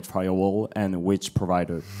the Great Firewall, and which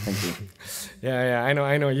provider? Thank you. Yeah,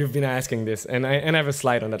 I know. You've been asking this, and I have a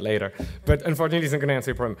slide on that later. But unfortunately, it's not going to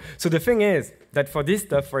answer your problem. So the thing is that for this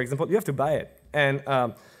stuff, for example, you have to buy it. And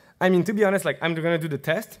I mean, to be honest, like I'm going to do the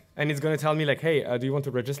test, and it's going to tell me like, hey, do you want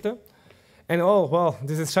to register? And oh, well,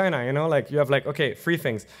 this is China, you know, like you have like, okay, 3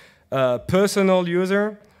 things. Personal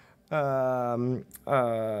user,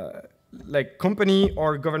 like company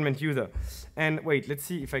or government user. And wait, let's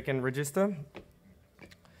see if I can register.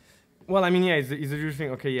 Well, I mean, yeah, it's the usual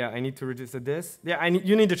thing. Okay, yeah, I need to register this. Yeah,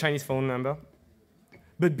 you need the Chinese phone number.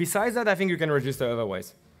 But besides that, I think you can register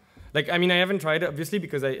otherwise. Like, I mean, I haven't tried it, obviously,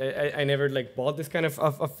 because I never like bought this kind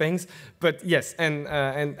of things. But yes, and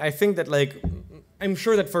I think that like, I'm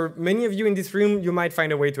sure that for many of you in this room, you might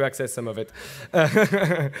find a way to access some of it.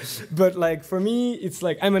 But like for me, it's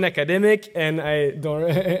like I'm an academic and I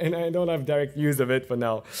don't have direct use of it for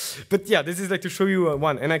now. But yeah, this is like to show you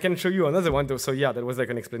one, and I can show you another one though. So yeah, that was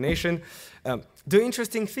like an explanation. The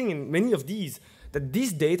interesting thing in many of these, that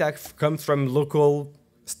this data comes from local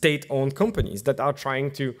state-owned companies that are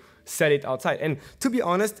trying to sell it outside. And to be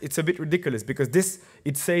honest, it's a bit ridiculous because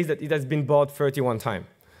it says that it has been bought 31 times.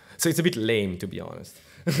 So it's a bit lame, to be honest.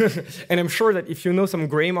 And I'm sure that if you know some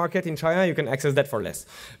gray market in China, you can access that for less.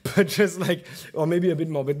 But just like, or maybe a bit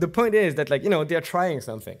more. But the point is that like, you know, they're trying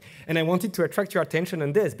something. And I wanted to attract your attention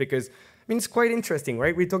on this because, I mean, it's quite interesting,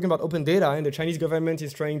 right? We're talking about open data and the Chinese government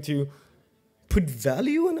is trying to put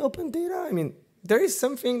value on open data. I mean, there is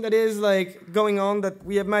something that is like going on that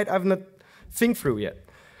we might have not think through yet.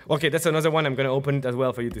 Okay, that's another one. I'm going to open it as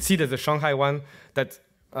well for you to see. There's a Shanghai one that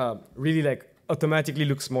really like automatically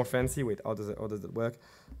looks more fancy. Wait, how does it work?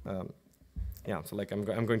 Yeah, so like I'm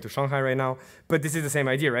going to Shanghai right now. But this is the same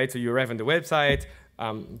idea, right? So you arrive on the website.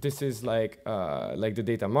 This is like the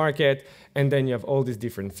data market, and then you have all these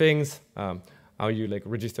different things. How you like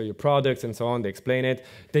register your products and so on. They explain it.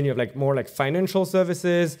 Then you have like more like financial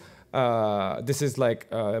services. This is like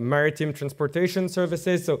maritime transportation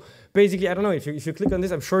services. So basically, I don't know, if you click on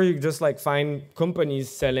this, I'm sure you just like find companies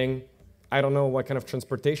selling, I don't know what kind of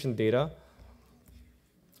transportation data.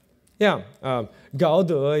 Yeah,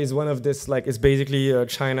 Gaode is one of this, like it's basically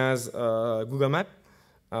China's Google Map.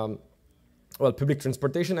 Well, public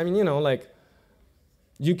transportation, I mean, you know, like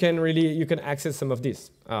you can access some of this.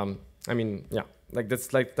 I mean, yeah,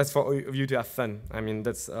 that's for you to have fun. I mean,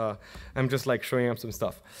 that's I'm just like showing up some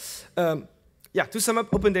stuff. Yeah, to sum up,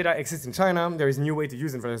 open data exists in China. There is a new way to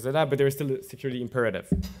use inference data, but there is still a security imperative.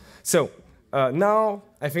 So now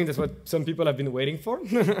I think that's what some people have been waiting for.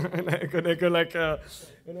 And I'm gonna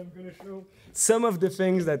show some of the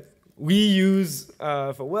things that we use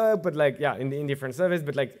for work, but like yeah, in different service,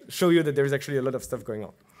 but like show you that there is actually a lot of stuff going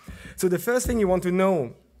on. So the first thing you want to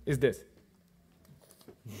know is this.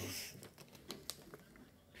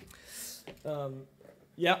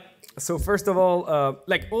 Yeah. So first of all,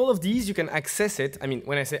 like all of these, you can access it. I mean,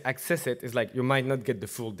 when I say access it, it's like you might not get the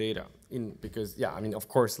full data because, yeah, I mean, of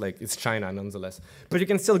course, like it's China nonetheless. But you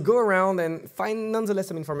can still go around and find nonetheless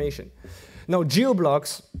some information. Now,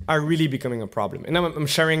 geo-blocks are really becoming a problem. And now I'm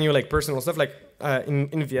sharing you like personal stuff. Like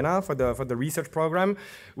in Vienna for the research program,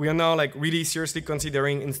 we are now like really seriously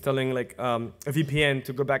considering installing like a VPN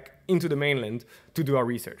to go back into the mainland to do our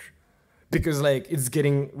research. Because like it's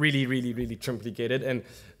getting really, really, really complicated. And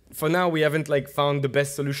for now, we haven't like found the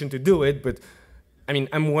best solution to do it, but I mean,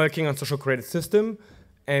 I'm working on social credit system,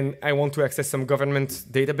 and I want to access some government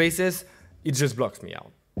databases. It just blocks me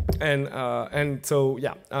out, and so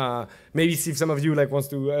yeah, maybe see if some of you like wants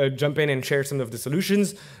to jump in and share some of the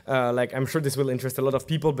solutions. Like I'm sure this will interest a lot of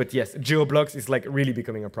people, but yes, geo-blocks is like really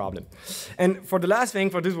becoming a problem. And for the last thing,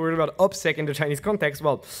 for this word about OPSEC in the Chinese context,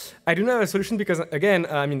 well, I do not have a solution because again,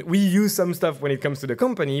 I mean, we use some stuff when it comes to the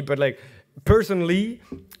company, but like. Personally,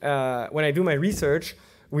 when I do my research,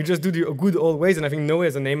 we just do the good old ways, and I think Noe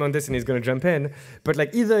has a name on this and he's going to jump in. But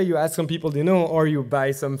like either you ask some people they know or you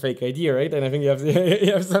buy some fake idea, right? And I think you have,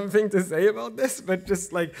 you have something to say about this, but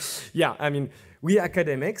just like, yeah, I mean, we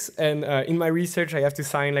academics, and in my research, I have to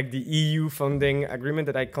sign like the EU funding agreement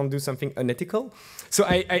that I can't do something unethical. So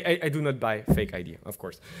I do not buy fake idea, of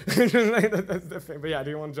course. That's the thing. But yeah, do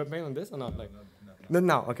you want to jump in on this or not? Like, no,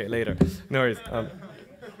 now, okay, later. No worries.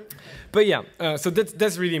 But yeah, so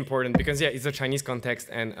that's really important because yeah, it's a Chinese context,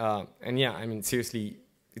 and yeah, I mean seriously,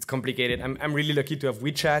 it's complicated. I'm really lucky to have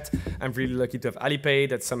WeChat. I'm really lucky to have Alipay.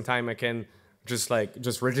 That sometime I can just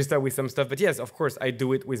register with some stuff. But yes, of course, I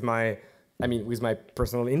do it with my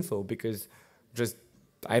personal info because just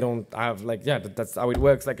I don't have like yeah, that's how it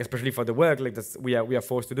works. Like especially for the work, like we are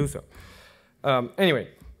forced to do so. Anyway,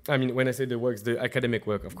 I mean when I say the works, the academic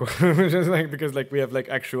work, of course, just like because like we have like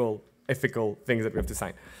actual ethical things that we have to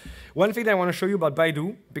sign. One thing that I want to show you about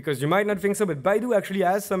Baidu, because you might not think so, but Baidu actually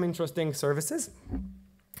has some interesting services.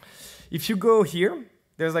 If you go here,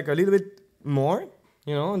 there's like a little bit more,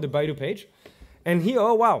 you know, on the Baidu page. And here,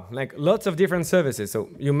 oh wow, like lots of different services. So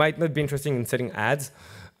you might not be interested in setting ads,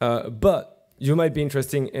 but you might be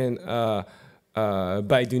interested in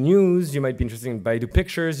Baidu News, you might be interested in Baidu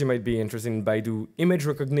Pictures, you might be interested in Baidu Image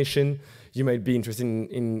Recognition, you might be interested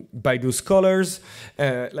in Baidu Scholars.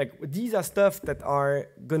 Like these are stuff that are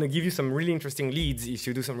gonna give you some really interesting leads if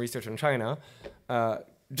you do some research on China.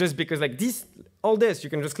 Just because like all this, you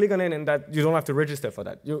can just click on it and that you don't have to register for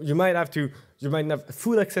that. You might have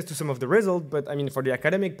full access to some of the results, but I mean for the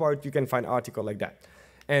academic part, you can find articles like that.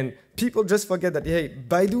 And people just forget that hey,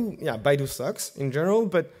 Baidu sucks in general,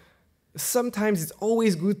 but sometimes it's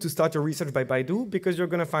always good to start your research by Baidu because you're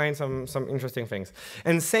going to find some interesting things.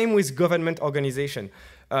 And same with government organization.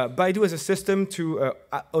 Baidu has a system to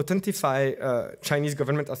authentify Chinese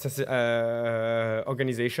government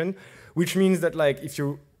organization, which means that like if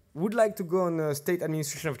you would like to go on the state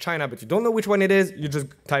administration of China, but you don't know which one it is, you just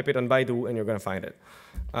type it on Baidu and you're going to find it.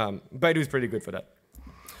 Baidu is pretty good for that.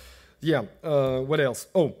 Yeah, what else?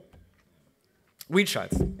 Oh,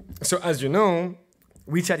 WeChat. So as you know,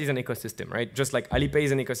 WeChat is an ecosystem, right? Just like Alipay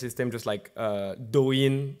is an ecosystem, just like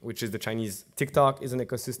Douyin, which is the Chinese TikTok, is an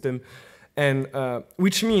ecosystem. And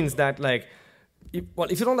which means that like,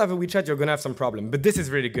 if you don't have a WeChat, you're gonna have some problem. But this is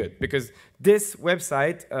really good because this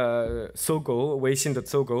website, Sogo,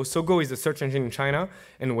 Weixin.sogo, Sogo is a search engine in China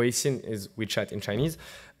and Weixin is WeChat in Chinese.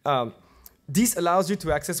 This allows you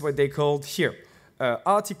to access what they called here,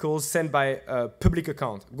 articles sent by a public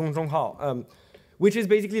account, Gongzhonghao, which is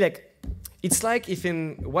basically like, it's like if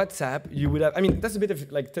in WhatsApp you would have, I mean, that's a bit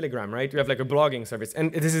of like Telegram, right? You have like a blogging service,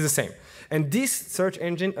 and this is the same. And this search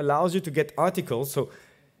engine allows you to get articles, so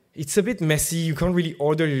it's a bit messy. You can't really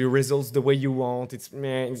order your results the way you want. It's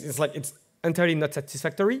like, it's entirely not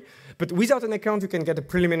satisfactory. But without an account, you can get a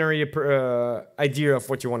preliminary idea of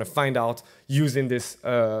what you want to find out using this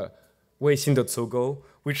Weixin.sogo,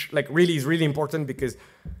 which like really is really important because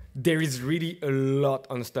there is really a lot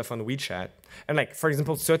on stuff on WeChat. And like, for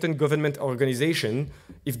example, certain government organization,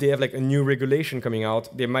 if they have like a new regulation coming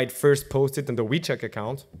out, they might first post it on the WeChat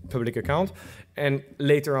account, public account, and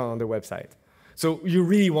later on the website. So you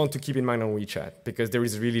really want to keep in mind on WeChat because there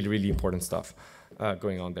is really, really important stuff.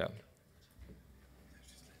 going on there.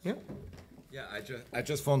 Yeah. Yeah, I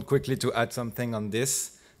just want quickly to add something on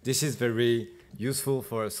this. This is very useful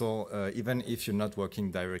for us all, even if you're not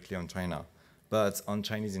working directly on China, but on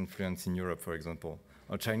Chinese influence in Europe, for example,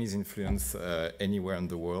 or Chinese influence anywhere in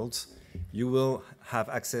the world. You will have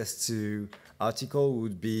access to article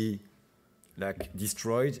would be like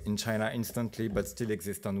destroyed in China instantly, but still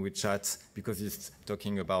exist on WeChat because it's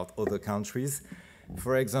talking about other countries.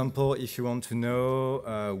 For example, if you want to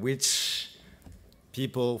know which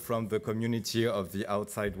people from the community of the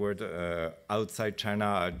outside world, outside China,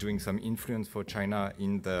 are doing some influence for China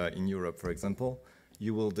in Europe, for example,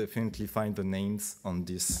 you will definitely find the names on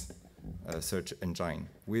this search engine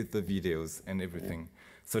with the videos and everything.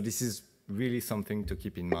 So this is really something to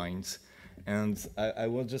keep in mind. And I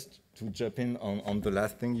will just to jump in on the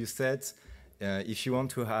last thing you said. If you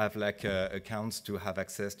want to have like accounts to have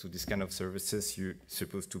access to this kind of services, you're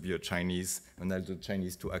supposed to be a Chinese, and also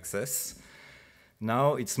Chinese to access.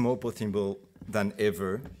 Now it's more possible than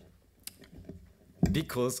ever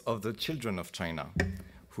because of the children of China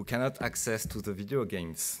who cannot access to the video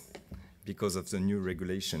games because of the new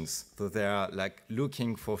regulations. So they are like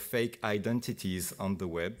looking for fake identities on the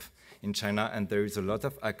web in China, and there is a lot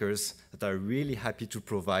of hackers that are really happy to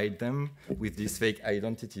provide them with these fake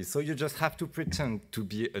identities. So you just have to pretend to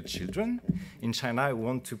be a children in China who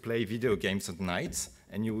want to play video games at night,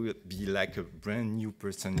 and you will be like a brand new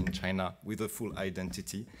person in China with a full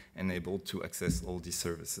identity and able to access all these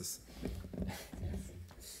services.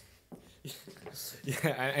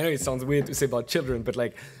 Yeah, I know it sounds weird to say about children, but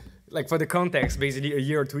like for the context, basically a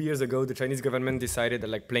year or 2 years ago, the Chinese government decided that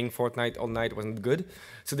like playing Fortnite all night wasn't good.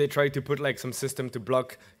 So they tried to put like some system to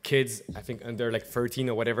block kids, I think under like 13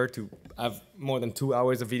 or whatever, to have more than 2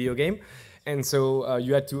 hours of video game. And so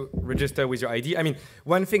you had to register with your ID. I mean,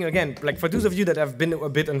 one thing again, like for those of you that have been a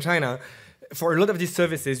bit in China, for a lot of these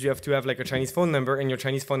services, you have to have like a Chinese phone number, and your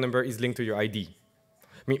Chinese phone number is linked to your ID.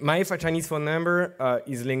 I mean, my Chinese phone number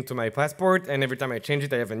is linked to my passport, and every time I change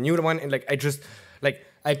it, I have a new one. And like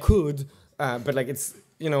I could, but like it's,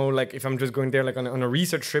 you know, like if I'm just going there like on a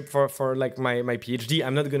research trip for like my PhD,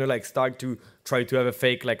 I'm not gonna like start to try to have a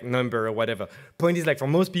fake like number or whatever. Point is, like for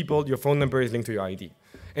most people, your phone number is linked to your ID.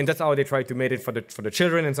 And that's how they try to make it for the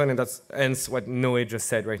children and so on, and that's hence what Noe just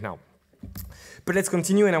said right now. But let's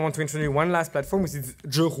continue, and I want to introduce one last platform, which is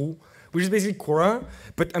Zhehu, which is basically Quora,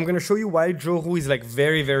 but I'm going to show you why Zhehu is like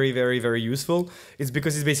very, very, very, very useful. It's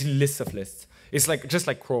because it's basically lists of lists. It's like just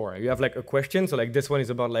like Quora. You have like a question, so like this one is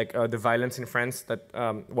about like the violence in France that,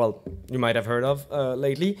 well, you might have heard of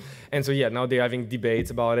lately. And so yeah, now they're having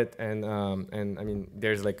debates about it, and I mean,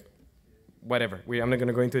 there's like whatever, I'm not going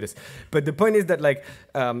to go into this. But the point is that like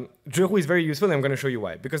Zhehu is very useful, and I'm going to show you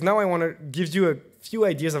why. Because now I want to give you a few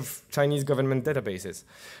ideas of Chinese government databases.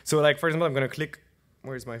 So like, for example, I'm going to click,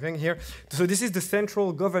 where's my thing here? So this is the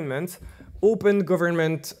central government, open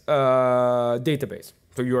government database.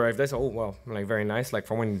 So you arrive there, so, oh, well, like very nice, like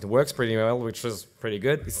for when it works pretty well, which is pretty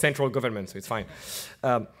good. It's central government, so it's fine.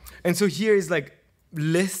 And so here is like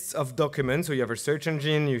lists of documents. So you have a search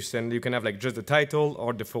engine. You can have like just the title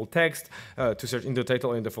or the full text to search in the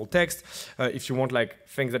title or in the full text. If you want like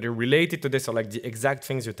things that are related to this or like the exact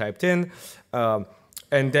things you typed in,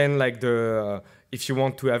 and then like if you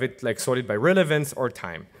want to have it like sorted by relevance or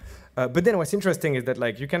time. But then what's interesting is that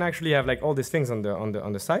like you can actually have like all these things on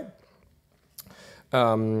the side.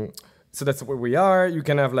 So that's where we are. You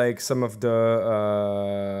can have like some of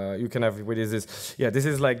the, you can have, what is this? Yeah, this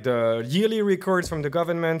is like the yearly records from the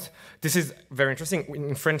government. This is very interesting.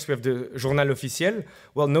 In French, we have the Journal Officiel.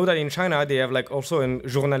 Well, know that in China, they have like also a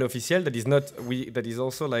Journal Officiel that is not, that is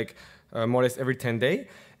also like more or less every 10 days.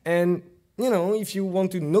 And you know, if you want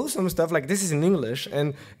to know some stuff, like this is in English,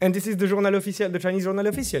 and this is the Journal Officiel, the Chinese Journal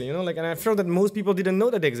Officiel, you know, like, and I'm sure that most people didn't know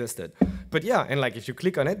that existed. But yeah, and like if you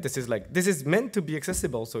click on it, this is meant to be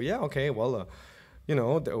accessible. So yeah, okay, well, you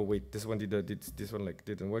know, oh wait, this one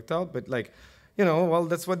didn't work out, but like, you know, well,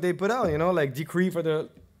 that's what they put out, you know, like decree for the,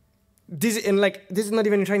 this is not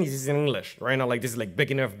even in Chinese, this is in English, right now, like this is like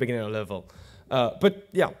beginner level. But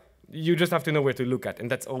yeah. You just have to know where to look at, and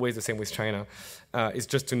that's always the same with China. It's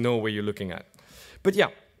just to know where you're looking at. But yeah,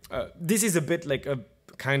 this is a bit like a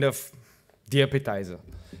kind of the appetizer.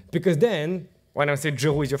 Because then, when I say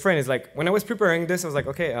Zhehu is your friend, it's like, when I was preparing this, I was like,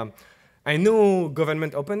 okay, I know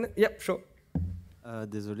government open. Yep, sure.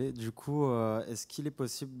 Désolé, du coup, est-ce qu'il est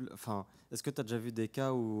possible, enfin, est-ce que tu as déjà vu des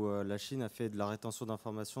cas où la Chine a fait de la rétention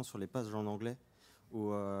d'informations sur les pages en anglais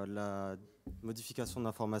ou la modification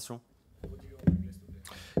d'informations?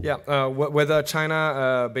 Yeah, whether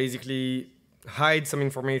China basically hide some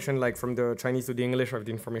information, like from the Chinese to the English, or if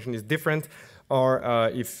the information is different, or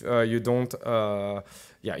if you don't,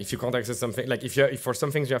 if you can't access something, like if for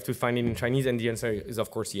some things you have to find it in Chinese, and the answer is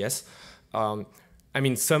of course yes. I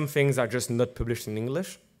mean, some things are just not published in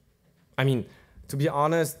English. I mean, to be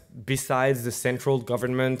honest, besides the central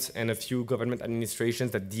government and a few government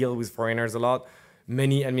administrations that deal with foreigners a lot,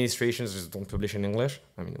 many administrations just don't publish in English.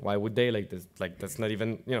 I mean, why would they? That's not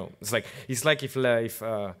even, it's like if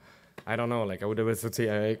I don't know, like I would have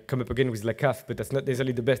say I come up again with La CAF, but that's not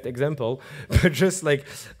necessarily the best example. But just like,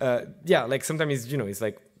 like sometimes it's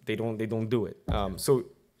like they don't do it. So,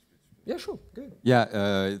 yeah, sure, good. Yeah,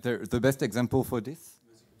 the best example for this.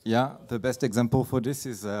 Yeah, the best example for this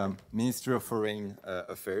is Ministry of Foreign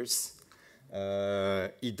Affairs.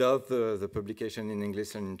 He does the publication in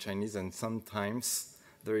English and in Chinese, and sometimes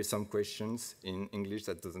there is some questions in English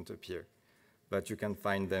that doesn't appear, but you can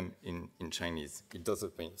find them in Chinese. It does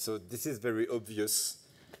appear. So this is very obvious.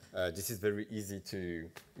 This is very easy to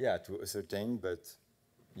ascertain, but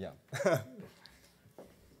yeah.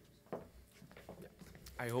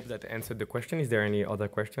 I hope that answered the question. Is there any other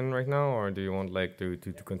question right now, or do you want like to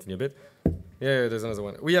continue a bit? Yeah, there's another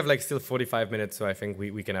one. We have like still 45 minutes, so I think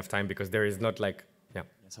we can have time because there is not like,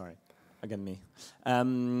 Sorry, again me.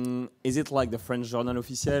 Is it like the French Journal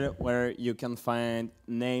Officiel where you can find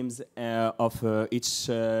names of each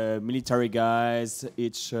military guys,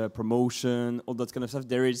 each promotion, all that kind of stuff?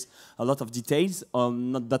 There is a lot of details,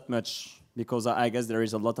 not that much, because I guess there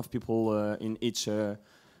is a lot of people in each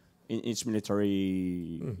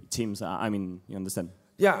military teams. I mean, you understand?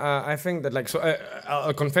 Yeah, I think that like, so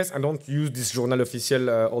I'll confess, I don't use this Journal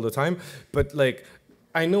Officiel all the time, but like,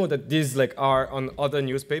 I know that these like are on other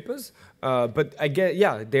newspapers, but I get,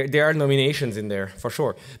 there are nominations in there for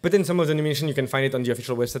sure. But then some of the nominations you can find it on the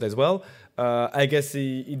official website as well. I guess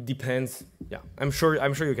it depends. Yeah, I'm sure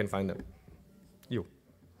you can find them. You.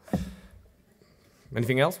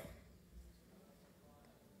 Anything else?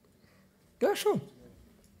 Yeah, sure.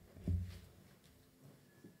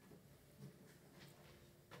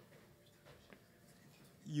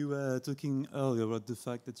 You were talking earlier about the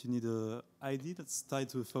fact that you need an ID that's tied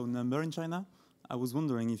to a phone number in China. I was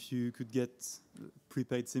wondering if you could get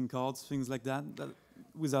prepaid SIM cards, things like that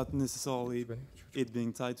without necessarily it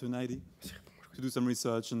being tied to an ID, to do some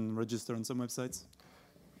research and register on some websites.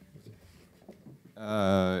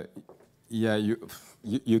 Yeah,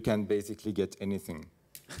 you can basically get anything.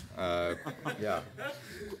 Yeah,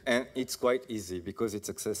 and it's quite easy because it's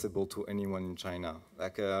accessible to anyone in China.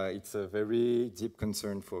 Like, it's a very deep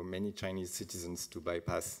concern for many Chinese citizens to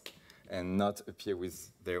bypass and not appear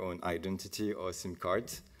with their own identity or SIM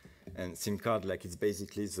card. And SIM card, like, it's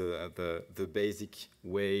basically the basic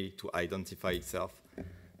way to identify himself.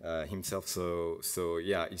 So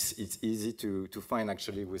yeah, it's easy to find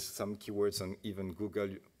actually with some keywords on even Google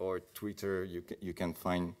or Twitter. You can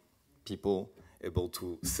find people able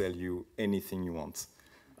to sell you anything you want.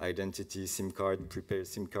 Identity, SIM card, prepaid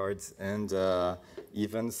SIM cards, and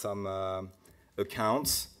even some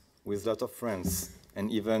accounts with a lot of friends, and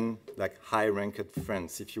even like high-ranked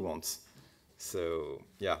friends if you want. So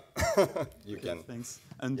yeah, you can. Thanks.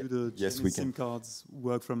 And do the Chinese SIM cards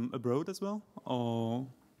work from abroad as well, or?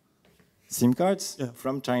 SIM cards? Yeah.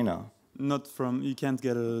 From China? Not from, you can't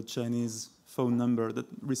get a Chinese phone number that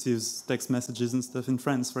receives text messages and stuff in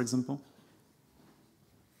France, for example?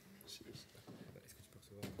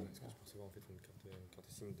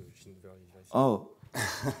 Oh,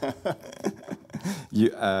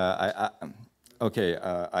 okay.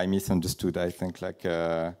 I misunderstood. I think like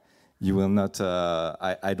you will not.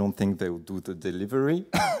 I don't think they will do the delivery.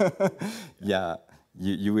 Yeah,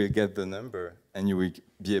 you will get the number and you will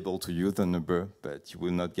be able to use the number, but you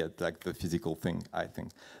will not get like the physical thing. I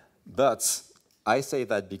think. But I say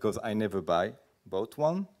that because I never bought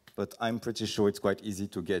one. But I'm pretty sure it's quite easy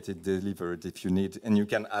to get it delivered if you need, and you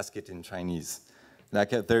can ask it in Chinese.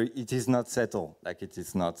 Like it is not settled. Like it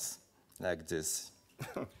is not like this.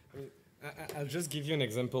 I'll just give you an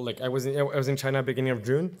example. Like I was in China beginning of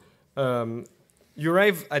June. You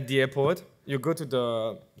arrive at the airport. You go to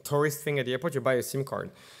the tourist thing at the airport. You buy a SIM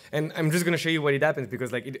card, and I'm just gonna show you what it happens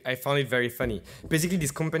because like I found it very funny. Basically,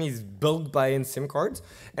 this company is bulk buying SIM cards,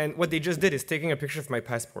 and what they just did is taking a picture of my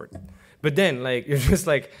passport. But then like you're just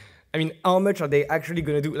like, I mean, how much are they actually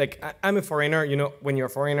going to do? Like, I'm a foreigner, when you're a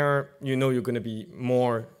foreigner, you're going to be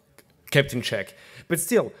more kept in check. But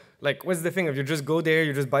still, like, what's the thing? If you just go there,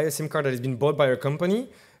 you just buy a SIM card that has been bought by a company,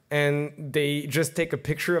 and they just take a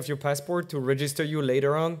picture of your passport to register you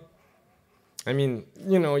later on. I mean,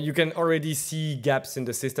 you can already see gaps in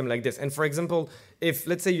the system like this. And for example, if,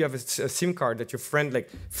 let's say you have a SIM card that your friend, like,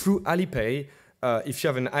 through Alipay, if you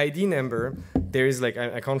have an ID number, there is like,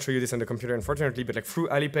 I can't show you this on the computer unfortunately, but like through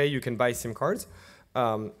Alipay you can buy SIM cards.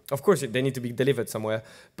 Of course, they need to be delivered somewhere,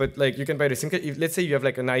 but like you can buy the SIM card. If, let's say you have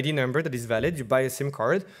like an ID number that is valid, you buy a SIM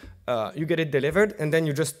card, you get it delivered, and then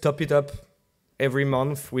you just top it up every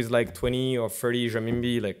month with like 20 or 30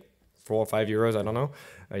 renminbi, like 4 or 5 euros, I don't know.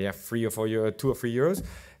 Yeah, 3 or 4 euros, 2 or 3 euros,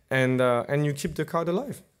 and you keep the card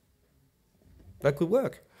alive. That could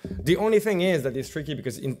work. The only thing is that it's tricky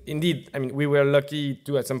because indeed, I mean, we were lucky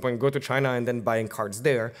to at some point go to China and then buying cards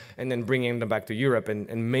there and then bringing them back to Europe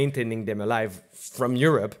and maintaining them alive from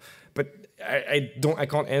Europe. But I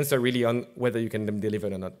can't answer really on whether you can deliver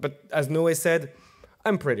or not. But as Noe said,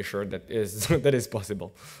 I'm pretty sure that is that is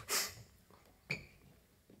possible.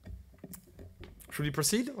 Should we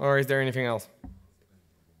proceed, or is there anything else?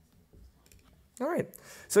 All right.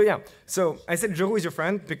 So yeah, so I said Jeroux is your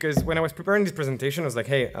friend because when I was preparing this presentation, I was like,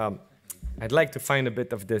 hey, I'd like to find a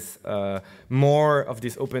bit of this, more of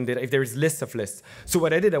this open data, if there is lists of lists. So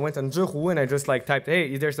what I did, I went on Jeroux and I just like typed,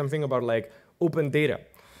 hey, is there something about like open data?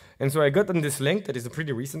 And so I got on this link that is a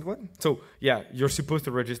pretty recent one. So yeah, you're supposed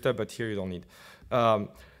to register, but here you don't need.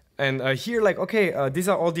 Here like, okay, these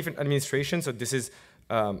are all different administrations. So this is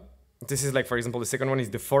like, for example, the second one is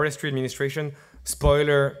the Forestry Administration.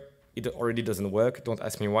 Spoiler, it already doesn't work. Don't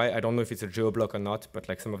ask me why. I don't know if it's a geoblock or not, but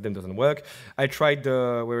like some of them doesn't work. I tried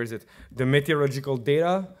the, where is it? The meteorological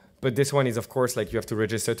data, but this one is of course like you have to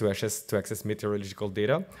register to access meteorological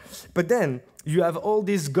data. But then you have all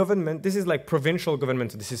these government, this is like provincial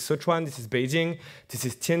government. So this is Sichuan, this is Beijing, this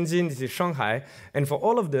is Tianjin, this is Shanghai. And for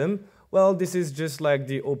all of them, well, this is just like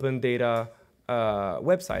the open data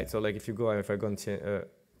website. So like if you go, if I go on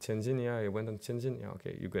Tianjin, yeah, I went on Tianjin, yeah,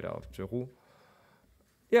 okay, you get out of Jeroux.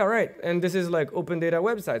 Yeah, right. And this is like open data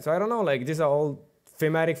website. So I don't know, like these are all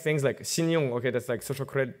thematic things like Xingyong, okay, that's like social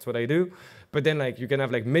credit, that's what I do. But then like you can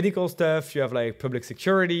have like medical stuff, you have like public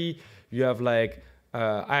security, you have like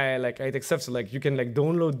high-tech stuff. So like you can like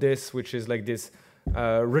download this, which is like this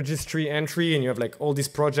registry entry, and you have like all these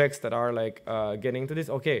projects that are like getting to this.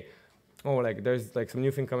 Okay, oh, like there's like some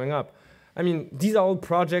new thing coming up. I mean, these are all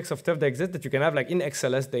projects of stuff that exist that you can have like in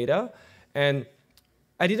XLS data. And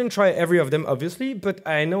I didn't try every of them, obviously, but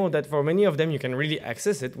I know that for many of them, you can really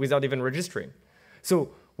access it without even registering.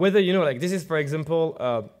 So whether, you know, like this is, for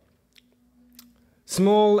example,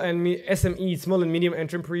 small and SME, small and medium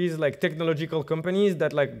enterprise, like technological companies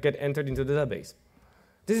that like get entered into the database.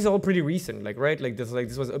 This is all pretty recent, like, right? Like this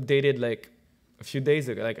was updated like a few days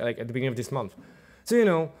ago, like at the beginning of this month. So, you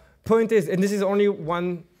know, point is, and this is only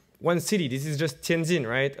one city. This is just Tianjin,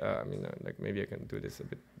 right? I mean, like maybe I can do this a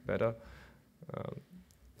bit better.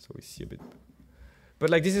 So we see a bit, but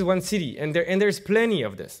like this is one city, and there's plenty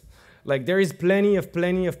of this. Like there is plenty of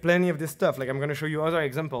this stuff. Like I'm gonna show you other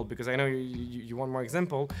example because I know you want more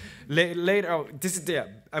example. Later, oh, this is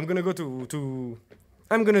there. I'm gonna go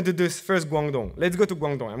I'm gonna do this first Guangdong. Let's go to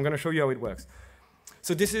Guangdong. I'm gonna show you how it works.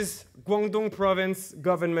 So this is Guangdong Province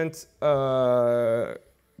government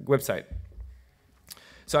website.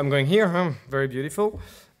 So I'm going here, very beautiful.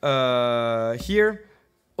 Here,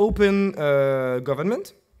 open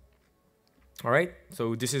government. All right,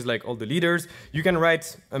 so this is like all the leaders. You can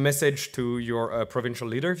write a message to your provincial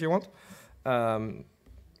leader if you want.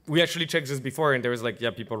 We actually checked this before, and there was like,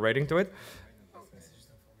 yeah, people writing to it.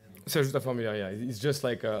 So just a formula, yeah. It's just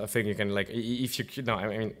like a thing you can like, if you, no,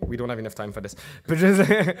 I mean, we don't have enough time for this. But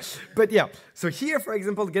just, but yeah, so here, for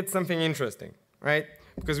example, get something interesting, right?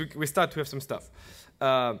 Because we start to have some stuff.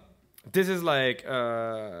 This is like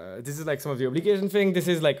some of the obligation thing. This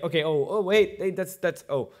is like, okay, oh wait, that's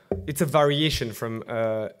it's a variation from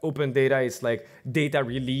open data. It's like data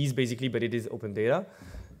release basically, but it is open data.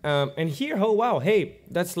 And here, oh wow, hey,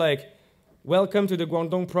 that's like, welcome to the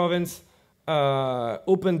Guangdong Province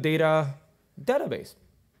open data database,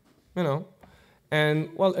 you know. And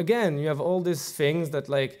well, again, you have all these things that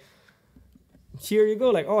like, here you go,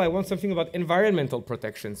 like, oh, I want something about environmental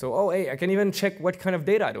protection. So, oh, hey, I can even check what kind of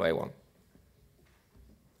data do I want.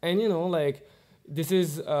 And, you know, like, this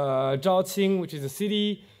is Zhaoqing, which is a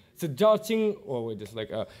city. So Zhaoqing, oh, wait, this,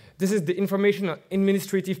 like, this is the information on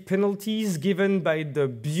administrative penalties given by the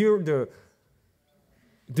bureau,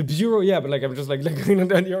 the bureau, yeah, but like, I'm just like,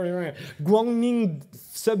 Guangning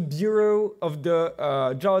Sub-Bureau of the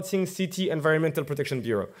Zhaoqing City Environmental Protection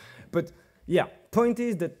Bureau. But yeah, point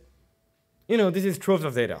is that, you know, this is troves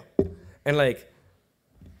of data. And like,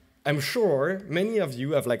 I'm sure many of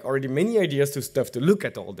you have like already many ideas to stuff to look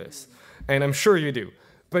at all this. And I'm sure you do.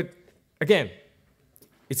 But again,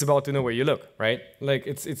 it's about to know where you look, right? Like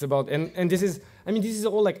it's about, and this is, I mean, this is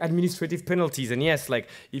all like administrative penalties. And yes, like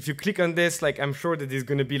if you click on this, like I'm sure that there's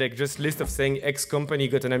going to be like just list of saying X company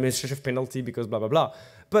got an administrative penalty because blah, blah, blah.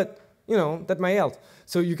 But, you know, that might help.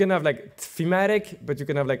 So you can have like thematic, but you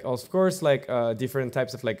can have like, of course, like different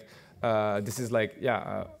types of like, this is like,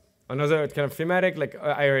 yeah, another kind of thematic, like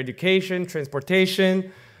higher education,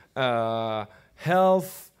 transportation,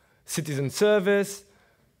 health, citizen service.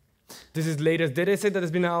 This is latest data set that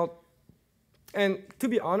has been out. And to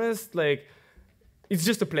be honest, like, it's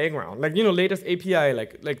just a playground. Like, you know, latest API,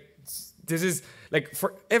 like this is, like,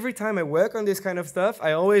 for every time I work on this kind of stuff,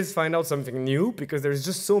 I always find out something new because there's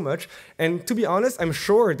just so much. And to be honest, I'm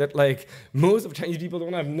sure that, like, most of Chinese people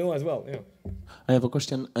don't have no as well. Yeah. I have a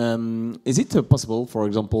question. Is it possible, for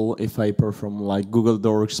example, if I perform like Google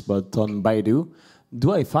Docs but on Baidu,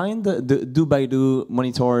 do I find, do Baidu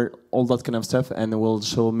monitor all that kind of stuff and will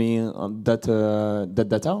show me that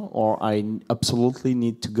data, or I absolutely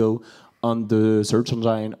need to go on the search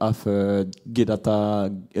engine of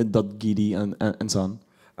Gdata.gd and so on?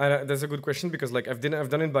 That's a good question because like I've done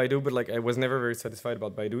it Baidu, but like I was never very satisfied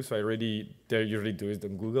about Baidu, so they usually do it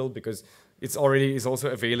on Google because it's also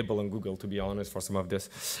available on Google, to be honest, for some of this.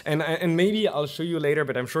 And maybe I'll show you later,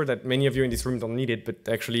 but I'm sure that many of you in this room don't need it. But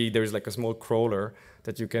actually, there's like a small crawler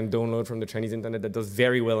that you can download from the Chinese internet that does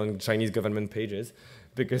very well on Chinese government pages,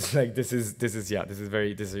 because like this is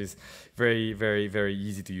very very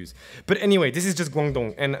easy to use. But anyway, this is just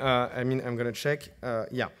Guangdong, and I mean I'm gonna check.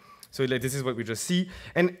 Yeah. So like, this is what we just see.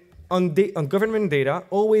 And on government data,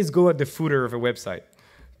 always go at the footer of a website,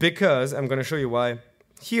 because I'm going to show you why.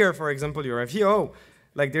 Here, for example, you have here, oh,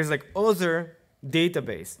 like there's like other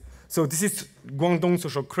database. So this is Guangdong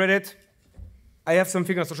social credit. I have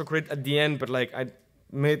something on social credit at the end, but like I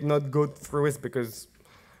may not go through it because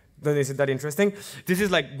then is it that interesting. This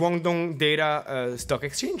is like Guangdong data stock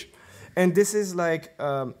exchange. And this is like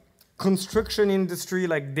construction industry,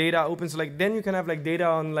 like data open, so like then you can have like data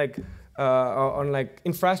on like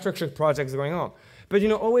infrastructure projects going on. But you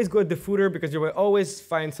know, always go at the footer because you will always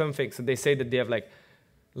find something. So they say that they have like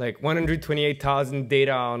 128,000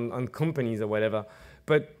 data on companies or whatever.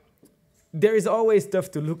 But there is always stuff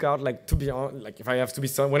to look out. Like to be honest, like if I have to be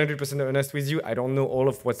 100% honest with you, I don't know all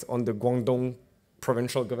of what's on the Guangdong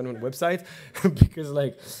provincial government website because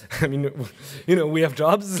like I mean, you know, we have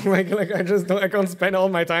jobs. like I can't spend all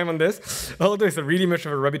my time on this, although it's a really much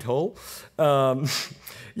of a rabbit hole.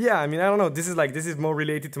 Yeah, I mean, I don't know, this is more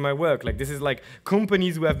related to my work. Like this is like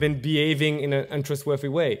companies who have been behaving in an untrustworthy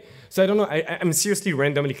way. So I don't know, I'm seriously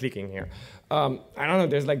randomly clicking here. I don't know,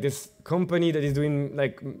 there's like this company that is doing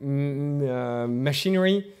like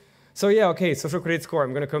machinery. So yeah, okay, social credit score,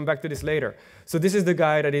 I'm going to come back to this later. So this is the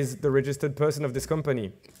guy that is the registered person of this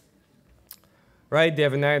company. Right, they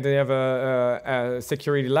have a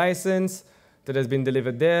security license that has been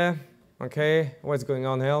delivered there. Okay, what's going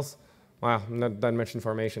on else? Wow, not that much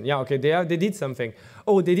information. Yeah, okay, they did something.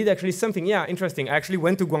 Oh, they did actually something, yeah, interesting. I actually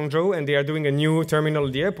went to Guangzhou and they are doing a new terminal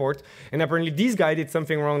at the airport. And apparently this guy did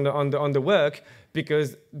something wrong on the work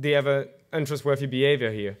because they have an untrustworthy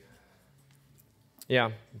behavior here.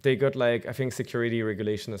 Yeah, they got like, I think security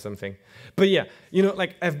regulation or something. But yeah, you know,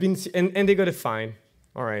 like I've been, and they got a fine.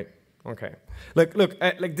 All right, okay. Look,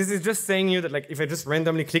 like this is just saying you that like if I just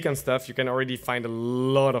randomly click on stuff, you can already find a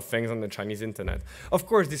lot of things on the Chinese internet. Of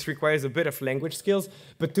course, this requires a bit of language skills,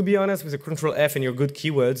 but to be honest, with a Control F and your good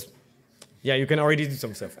keywords, yeah, you can already do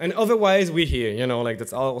some stuff. And otherwise, we're here, you know, like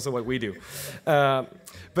that's also what we do.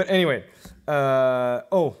 But anyway,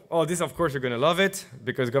 this of course you're gonna love it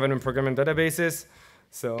because government procurement databases.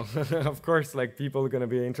 So of course, like people are gonna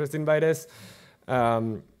be interested by this.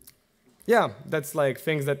 Yeah, that's like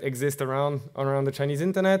things that exist around the Chinese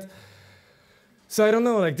internet. So I don't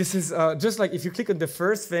know, like this is just like if you click on the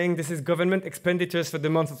first thing, this is government expenditures for the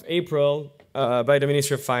month of April by the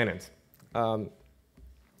Ministry of Finance.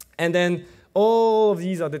 And then all of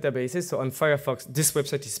these are databases. So on Firefox, this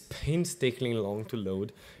website is painstakingly long to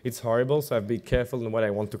load. It's horrible, so I've been careful in what I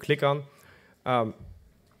want to click on.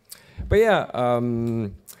 But yeah,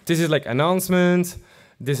 this is like announcements.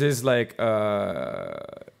 This is like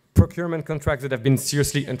procurement contracts that have been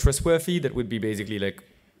seriously untrustworthy. That would be basically like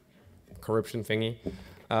corruption thingy.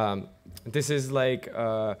 This is like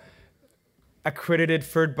accredited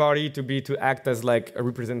third party to act as like a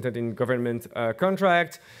representative in government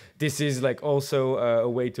contract. This is like also a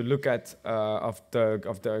way to look at of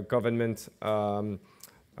the government.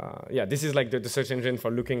 Yeah, this is like the search engine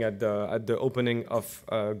for looking at the opening of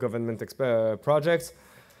government projects.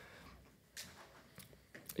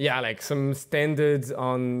 Yeah, like some standards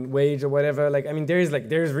on wage or whatever. Like, I mean, there's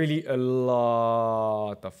really a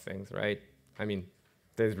lot of things, right? I mean,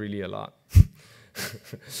 there's really a lot.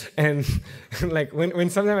 And like when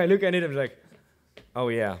sometimes I look at it, I'm like, oh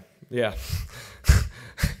yeah.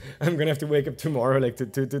 I'm gonna have to wake up tomorrow like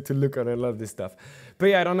to look at a lot of this stuff. But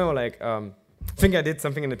yeah, I don't know, like I think I did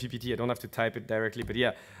something in the PPT. I don't have to type it directly, but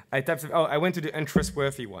yeah, I typed. Oh, I went to the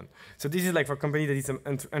untrustworthy one. So this is like for companies that did some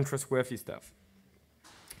untrustworthy stuff.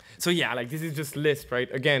 So yeah, like this is just list, right?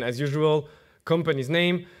 Again, as usual, company's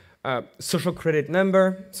name, social credit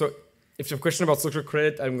number. So if you have a question about social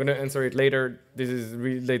credit, I'm gonna answer it later. This is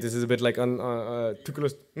really late. This is a bit like too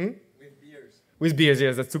close. With beers,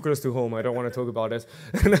 yes, that's too close to home. I don't want to talk about this.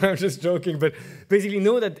 I'm just joking. But basically,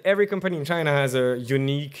 know that every company in China has a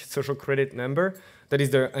unique social credit number that is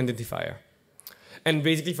their identifier. And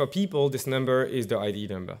basically, for people, this number is their ID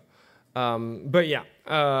number. But yeah,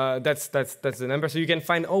 that's the number. So you can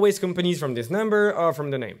find always companies from this number or from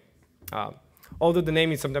the name. Although the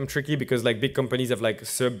name is sometimes tricky because like big companies have like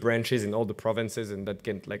sub-branches in all the provinces, and that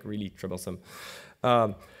can like really troublesome.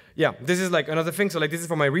 Yeah, this is like another thing. So like this is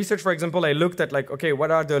for my research, for example. I looked at like, okay,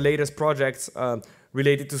 what are the latest projects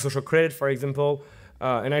related to social credit, for example.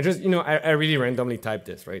 And I just, I really randomly typed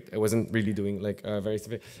this, right? I wasn't really doing like very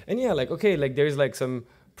specific. And yeah, like, okay, like there's like some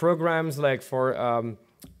programs like for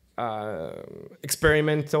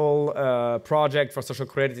experimental project for social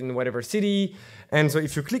credit in whatever city. And so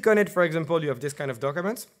if you click on it, for example, you have this kind of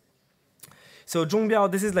documents. So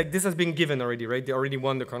Zhongbiao, this has been given already, right? They already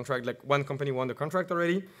won the contract. Like one company won the contract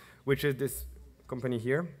already, which is this company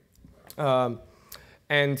here.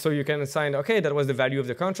 And so you can assign, okay, that was the value of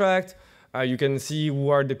the contract. You can see who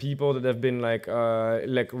are the people that have been like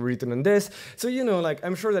written on this. So like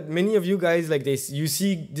I'm sure that many of you guys like this, you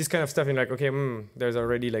see this kind of stuff and like, okay, there's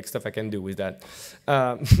already like stuff I can do with that.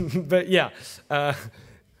 But yeah.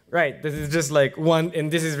 Right, this is just like one,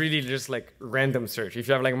 and this is really just like random search. If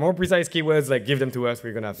you have like more precise keywords, like give them to us,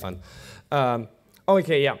 we're gonna have fun.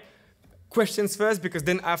 Okay, yeah. Questions first, because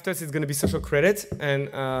then after it's gonna be social credit,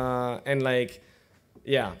 and like,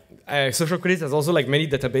 yeah, social credit has also like many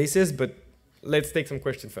databases, but let's take some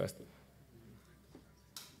questions first.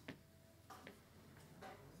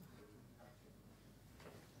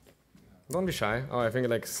 Don't be shy. Oh, I think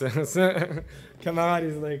like, Kamarad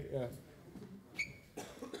is like, yeah.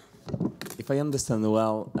 If I understand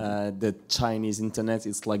well, the Chinese internet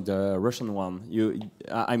is like the Russian one.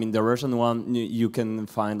 I mean, the Russian one, you can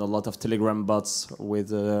find a lot of Telegram bots with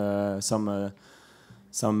some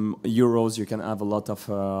euros. You can have a lot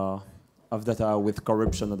of data with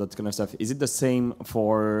corruption and that kind of stuff. Is it the same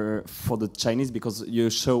for the Chinese, because you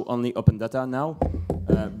show only open data now?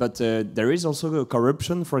 But there is also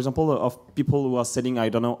corruption, for example, of people who are selling, I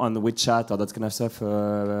don't know, on WeChat or that kind of stuff,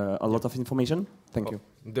 a lot of information? Thank you.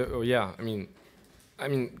 Yeah, I mean,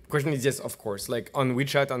 question is yes, of course. Like on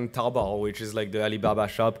WeChat, on Taobao, which is like the Alibaba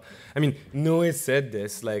shop. I mean, Noe said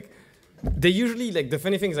this. Like, they usually like the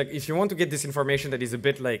funny thing is like if you want to get this information that is a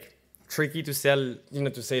bit like tricky to sell,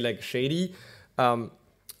 to say like shady.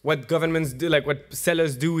 What governments do, like what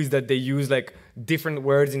sellers do, is that they use like different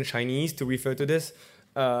words in Chinese to refer to this.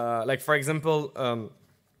 Like for example,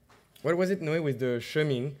 what was it, Noe, with the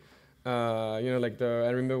Shemin? Like I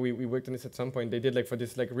remember we worked on this at some point. They did like for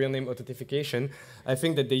this like real name authentication. I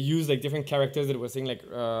think that they use like different characters that were saying like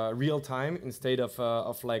real time instead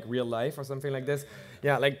of like real life or something like this.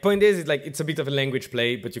 Yeah, like point is like it's a bit of a language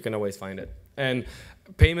play, but you can always find it. And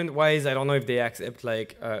payment wise, I don't know if they accept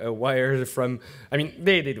like a wire from. I mean,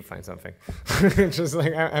 they do find something. Just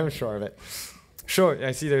like I'm sure of it. Sure,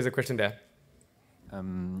 I see there's a question there.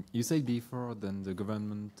 You said before then the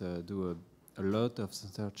government do a lot of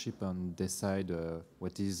censorship and decide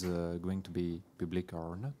what is going to be public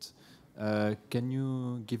or not. Can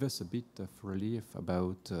you give us a bit of relief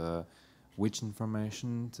about which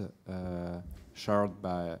information shared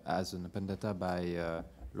as an open data by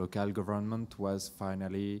local government was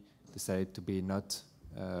finally decided to be not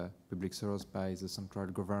public source by the central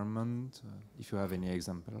government? If you have any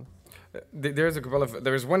example.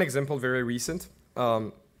 There is one example very recent.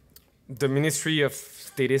 The Ministry of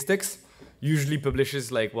Statistics usually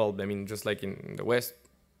publishes like, well, I mean, just like in the West,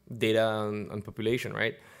 data on population,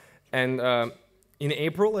 right? And in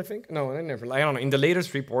April, I think, no, not in April, I don't know, in the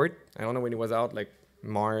latest report, I don't know when it was out, like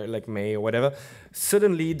May or whatever,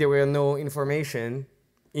 suddenly there were no information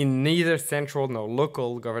in neither central nor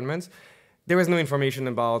local governments. There was no information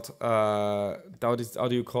about, how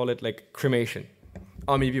do you call it, like cremation.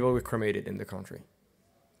 How many people were cremated in the country?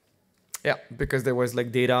 Yeah, because there was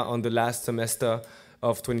like data on the last semester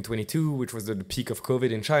of 2022, which was the peak of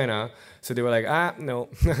COVID in China. So they were like, no,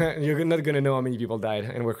 you're not gonna know how many people died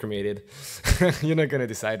and were cremated. You're not gonna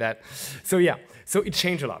decide that. So yeah, so it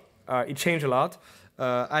changed a lot.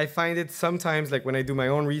 I find it sometimes, like when I do my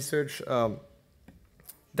own research,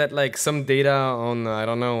 that like some data on, I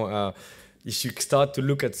don't know, if you start to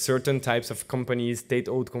look at certain types of companies,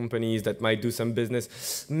 state-owned companies that might do some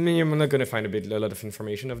business, I'm not going to find a lot of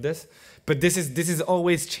information of this. But this is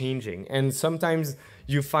always changing. And sometimes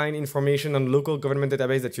you find information on local government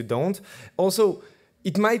database that you don't. Also,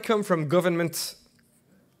 it might come from government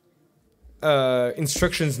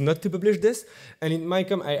instructions not to publish this. And it might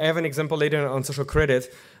come, I have an example later on social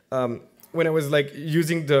credit. When I was like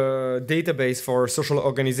using the database for social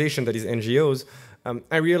organization, that is NGOs,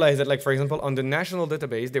 I realized that, like, for example, on the national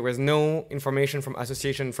database, there was no information from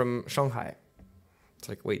association from Shanghai. It's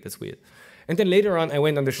like, wait, that's weird. And then later on, I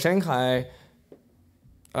went on the Shanghai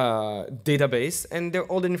database, and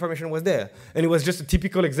all the information was there. And it was just a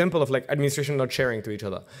typical example of like administration not sharing to each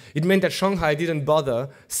other. It meant that Shanghai didn't bother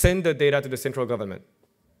send the data to the central government.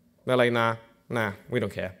 They're like, nah, we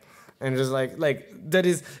don't care. And just like that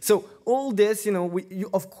is, so all this, you know,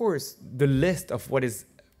 of course, the list of what is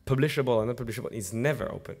publishable and not publishable is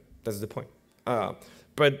never open. That's the point.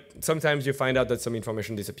 But sometimes you find out that some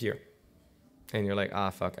information disappear. And you're like,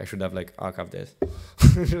 fuck, I should have like archived this.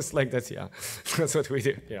 Just like that's, yeah, that's what we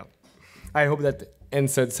do, yeah. I hope that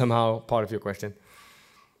answered somehow part of your question.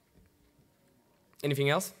 Anything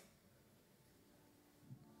else?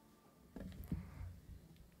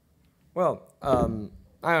 Well, I don't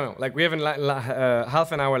know, like we have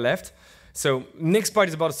half an hour left. So next part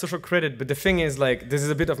is about social credit, but the thing is, like, this is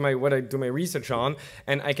a bit of what I do my research on,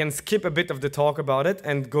 and I can skip a bit of the talk about it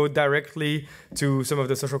and go directly to some of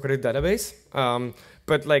the social credit database.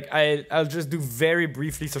 But like, I'll just do very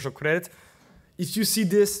briefly social credit. If you see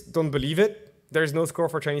this, don't believe it. There's no score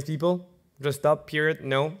for Chinese people. Just stop, period.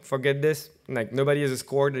 No, forget this. Like, nobody has a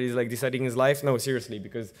score that is like deciding his life. No, seriously,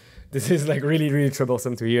 because this is like really, really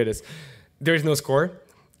troublesome to hear this. There is no score.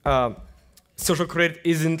 Social credit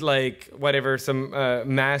isn't like whatever, some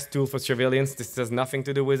mass tool for surveillance. This has nothing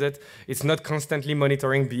to do with it. It's not constantly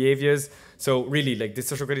monitoring behaviors. So really, like, this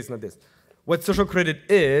social credit is not this. What social credit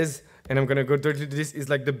is, and I'm going to go directly to this, is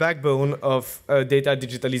like the backbone of data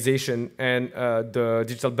digitalization and the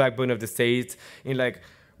digital backbone of the state. In like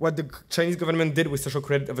what the Chinese government did with social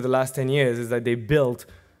credit over the last 10 years is that they built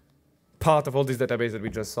part of all this database that we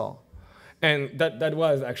just saw. And that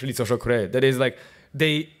was actually social credit. That is like,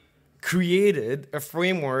 they created a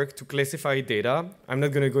framework to classify data. I'm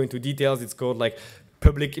not going to go into details. It's called like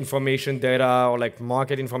public information data or like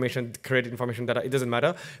market information, credit information data. It doesn't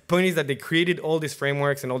matter. Point is that they created all these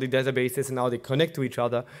frameworks and all the databases, and now they connect to each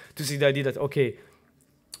other to see the idea that, okay,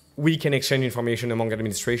 we can exchange information among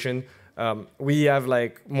administration. We have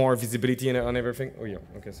like more visibility on everything. Oh yeah,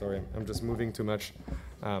 okay, sorry, I'm just moving too much.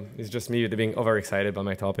 It's just me being overexcited about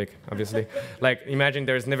my topic, obviously. Like, imagine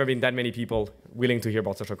there's never been that many people willing to hear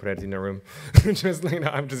about social credit in a room. Just like, no,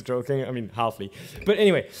 I'm just joking. I mean, halfly. But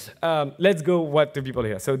anyway, let's go what the people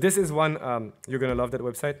here. So this is one, you're gonna love that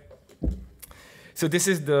website. So this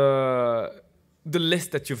is the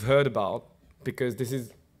list that you've heard about, because this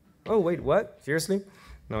is, oh wait, what? Seriously?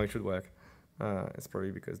 No, it should work. It's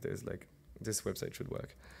probably because there's like, this website should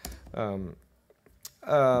work.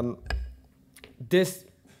 This,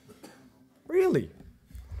 really?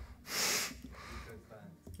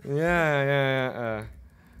 Yeah.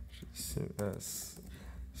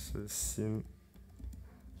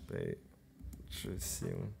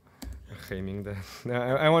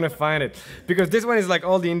 I want to find it, because this one is like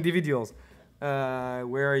all the individuals.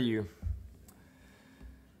 Where are you?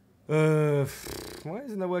 Why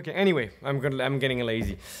isn't that working? Anyway, I'm getting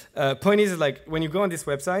lazy. Point is, like, when you go on this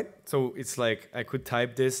website, so it's like, I could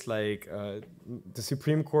type this, like, the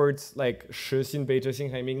Supreme Court's, like, 实行被执行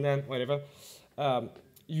海名单, whatever.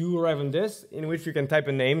 You arrive on this, in which you can type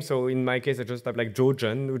a name. So in my case, I just type like Zhou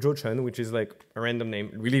Chen, which is like a random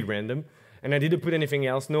name, really random. And I didn't put anything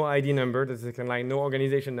else, no ID number, that's the second line, no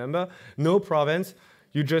organization number, no province.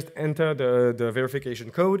 You just enter the verification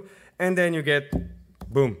code, and then you get,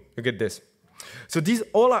 boom, you get this. So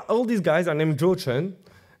all these guys are named Zhou Chen,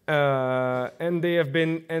 and they have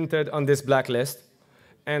been entered on this blacklist.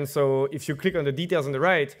 And so if you click on the details on the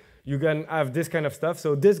right, you can have this kind of stuff.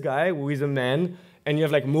 So this guy, who is a man, and you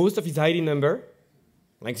have like most of his ID number.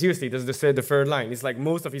 Like, seriously, that's the third line. It's like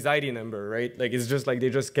most of his ID number, right? Like, it's just like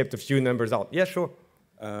they just kept a few numbers out. Yeah, sure.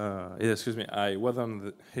 Yeah, excuse me. I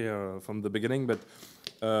wasn't here from the beginning, but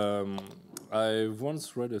I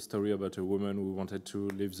once read a story about a woman who wanted to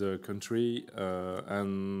leave the country,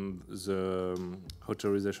 and the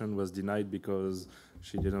authorization was denied because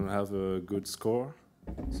she didn't have a good score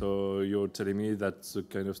So you're telling me that the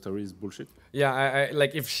kind of story is bullshit? Yeah, I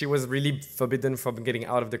like if she was really forbidden from getting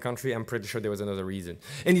out of the country, I'm pretty sure there was another reason.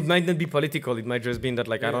 And it might not be political. It might just be that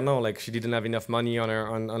like, I don't know, like she didn't have enough money on her,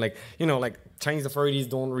 on like, you know, like Chinese authorities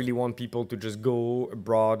don't really want people to just go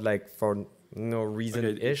abroad like for no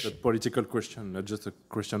reason-ish. It's a political question, not just a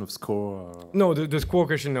question of score. No, the score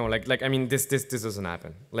question, no. Like I mean, this doesn't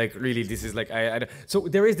happen. Like really, this is like I so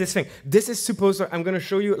there is this thing. This is supposed to. I'm gonna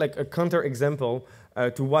show you like a counter example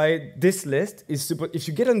to why this list is supposed. If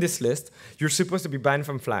you get on this list, you're supposed to be banned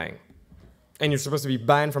from flying, and you're supposed to be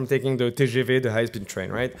banned from taking the TGV, the high-speed train,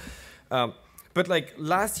 right? But like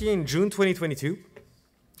last year in June 2022,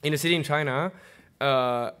 in a city in China,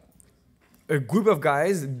 a group of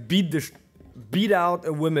guys beat out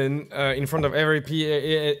a woman in front of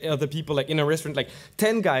other people, like in a restaurant. Like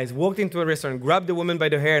 10 guys walked into a restaurant, grabbed the woman by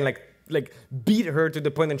the hair, and like beat her to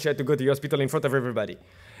the point that she had to go to the hospital in front of everybody.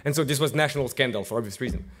 And so this was national scandal for obvious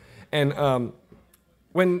reason. And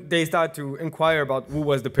when they started to inquire about who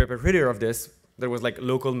was the perpetrator of this, there was like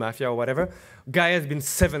local mafia or whatever. Guy has been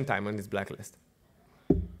 7 times on this blacklist,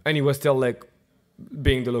 and he was still like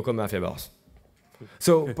being the local mafia boss.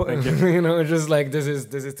 So you know, just like this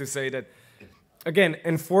is to say that. Again,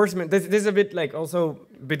 enforcement, this is a bit like also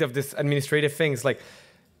a bit of this administrative things. Like,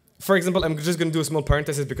 for example, I'm just going to do a small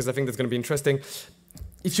parenthesis because I think that's going to be interesting.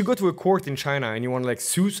 If you go to a court in China and you want to like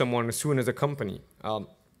sue someone, sue another company,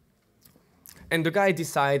 and the guy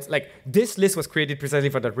decides, like this list was created precisely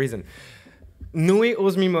for that reason. Noe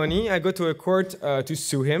owes me money, I go to a court to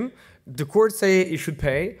sue him. The court say he should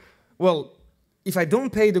pay. Well, if I don't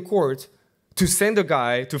pay the court to send a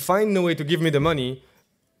guy to find Noe to give me the money,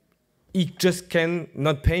 he just can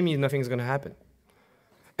not pay me, nothing's gonna happen.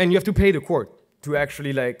 And you have to pay the court to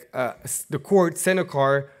actually like, the court send a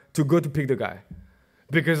car to go to pick the guy.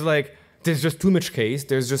 Because like, there's just too much case,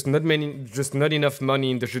 there's just not enough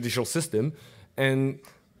money in the judicial system. And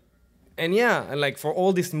yeah, and like for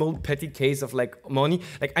all this small petty case of like money,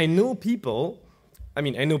 like I know people,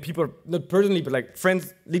 not personally, but like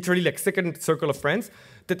friends, literally like second circle of friends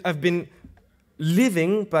that have been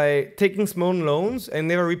living by taking small loans and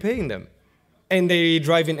never repaying them. And they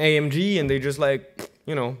drive in AMG and they just like,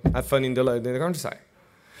 you know, have fun in the countryside.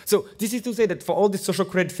 So this is to say that for all this social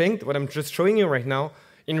credit thing, what I'm just showing you right now,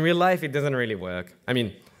 in real life, it doesn't really work. I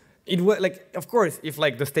mean, like, of course, if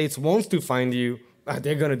like the states wants to find you,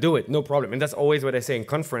 they're gonna do it, no problem. And that's always what I say in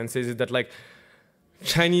conferences, is that like,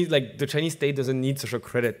 the Chinese state doesn't need social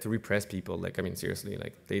credit to repress people. Like, I mean, seriously,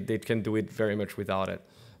 like they can do it very much without it.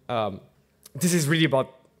 This is really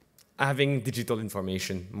about having digital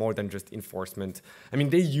information more than just enforcement. I mean,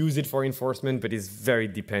 they use it for enforcement, but it's very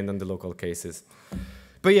dependent on the local cases.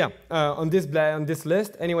 But yeah, on this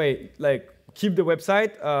list, anyway, like keep the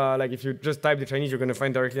website. Like if you just type the Chinese, you're gonna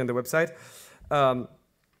find directly on the website.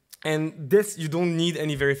 And this, you don't need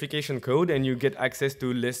any verification code, and you get access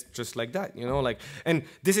to lists just like that, you know, like. And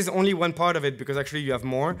this is only one part of it, because actually you have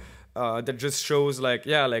more. That just shows like,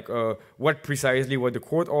 yeah, like what precisely was the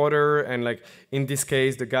court order, and like in this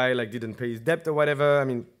case the guy like didn't pay his debt or whatever. I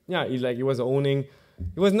mean, yeah, he was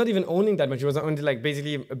not even owning that much. He was only like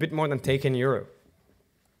basically a bit more than 10 euro.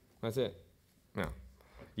 That's it. Yeah,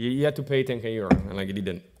 he had to pay 10 euro, and like he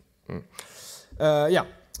didn't. Yeah.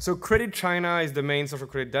 So Credit China is the main social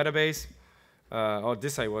credit database. I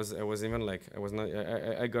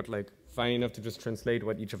got like fine enough to just translate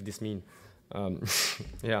what each of these mean.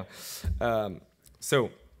 Yeah. So,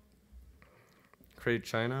 Credit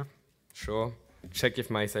China, sure. Check if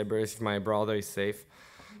my browser is safe.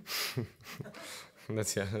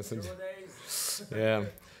 Yeah.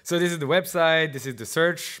 So this is the website. This is the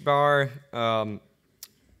search bar.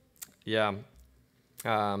 Yeah.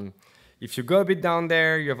 If you go a bit down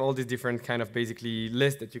there, you have all these different kind of basically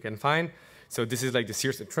lists that you can find. So this is like the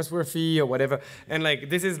seriously trustworthy or whatever. And like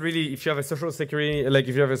this is really, if you have a social security, like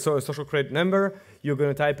if you have a social credit number, you're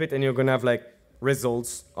gonna type it and you're gonna have like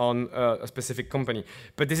results on a specific company.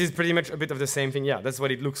 But this is pretty much a bit of the same thing. Yeah, that's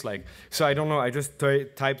what it looks like. So I don't know, I just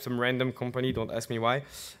typed some random company, don't ask me why.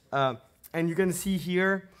 And you can see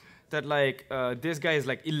here that like this guy is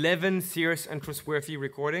like 11 serious and trustworthy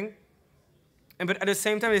recording. But at the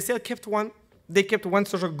same time, they still kept one. They kept one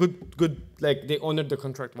social good, like they honored the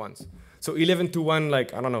contract once. So 11-to-1,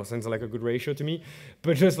 like, I don't know, sounds like a good ratio to me.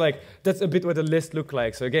 But just like, that's a bit what the list looked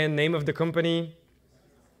like. So again, name of the company,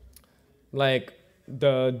 like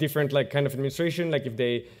the different like kind of administration, like if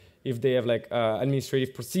they have like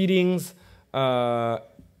administrative proceedings,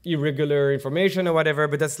 irregular information or whatever,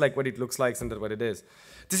 but that's like what it looks like and that's what it is.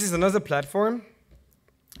 This is another platform,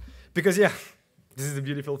 because yeah, this is the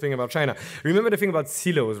beautiful thing about China. Remember the thing about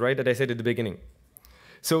silos, right, that I said at the beginning?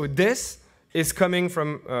 So this is coming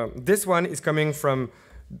from, this one is coming from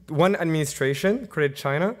one administration, created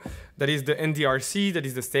China, that is the NDRC, that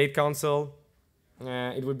is the State Council.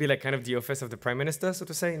 It would be like kind of the office of the Prime Minister, so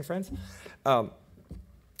to say, in France.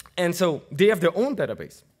 And so they have their own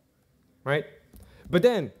database, right? But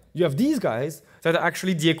then you have these guys that are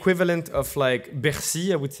actually the equivalent of like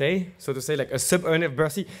Bercy, I would say, so to say, like a sub-unit of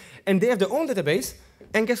Bercy. And they have their own database,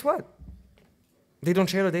 and guess what? They don't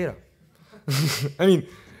share the data. I mean,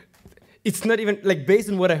 it's not even like based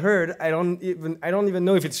on what I heard. I don't even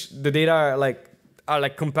know if it's the data are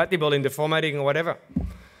like compatible in the formatting or whatever.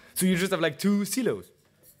 So you just have like two silos.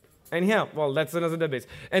 And yeah, well, that's another database.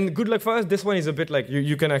 And good luck for us. This one is a bit like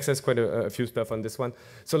you can access quite a few stuff on this one.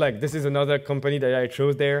 So like this is another company that I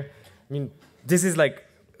chose there. I mean, this is like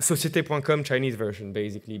Societe.com Chinese version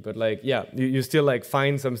basically. But like yeah, you still like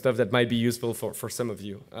find some stuff that might be useful for some of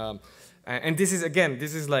you. And this is again,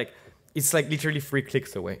 this is like it's like literally 3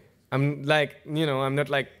 clicks away. I'm like, you know, I'm not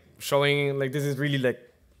like showing, like this is really like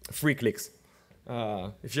 3 clicks.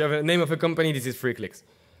 If you have a name of a company, this is 3 clicks.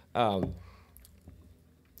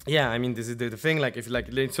 Yeah, I mean, this is the thing, like if like,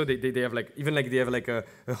 so they have like, even like they have like a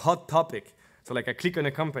hot topic. So like I click on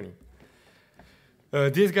a company.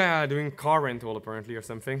 This guy are doing car rental apparently or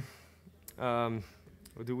something.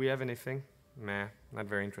 Do we have anything? Nah, not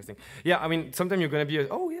very interesting. Yeah, I mean, sometimes you're gonna be,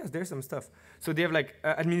 oh yes, there's some stuff. So they have like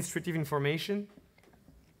administrative information.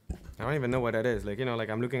 I don't even know what that is. Like, you know, like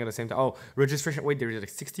I'm looking at the same time. Oh, registration. Wait, there's like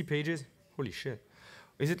 60 pages? Holy shit.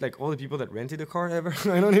 Is it like all the people that rented a car ever?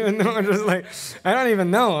 I don't even know. I'm just like, I don't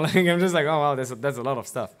even know. Like, I'm just like, oh, wow, that's a lot of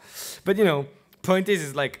stuff. But, you know, point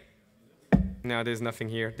is like, no, there's nothing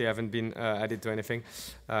here. They haven't been added to anything.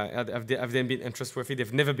 Have they been untrustworthy?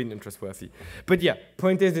 They've never been untrustworthy. But yeah,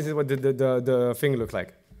 point is, this is what the thing looked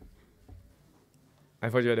like. I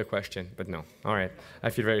thought you had a question, but no. All right. I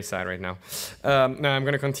feel very sad right now. Now I'm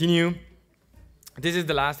going to continue. This is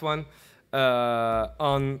the last one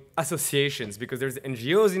on associations, because there's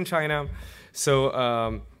NGOs in China. So,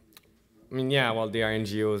 I mean, yeah, well, they are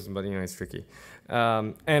NGOs, but, you know, it's tricky.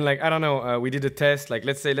 And, like, I don't know, we did a test. Like,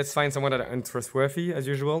 let's find someone that are untrustworthy, as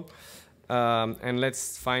usual. And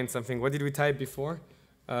let's find something. What did we type before?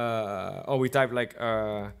 Oh, we typed, like,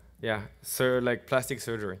 yeah, like plastic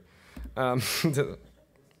surgery.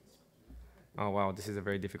 Oh, wow, this is a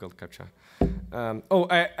very difficult CAPTCHA.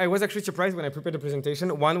 I was actually surprised when I prepared the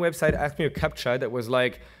presentation. One website asked me a CAPTCHA that was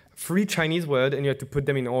like 3 Chinese words, and you had to put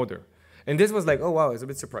them in order. And this was like, oh, wow, I was a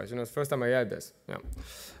bit surprised. You know, it's the first time I had this. Yeah.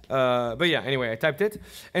 But yeah, anyway, I typed it.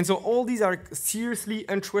 And so all these are seriously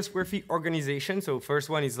untrustworthy organizations. So first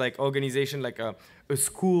one is like organization, like a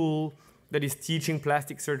school that is teaching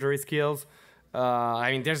plastic surgery skills.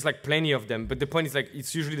 I mean, there's like plenty of them. But the point is like,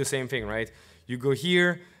 it's usually the same thing, right? You go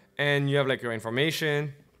here, and you have like your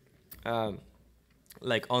information,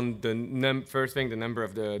 like on the first thing, the number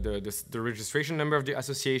of the registration number of the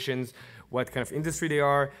associations, what kind of industry they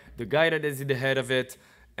are, the guy that is at the head of it,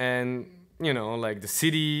 and you know, like the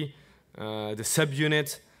city, the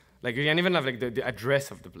subunit, like you can even have like the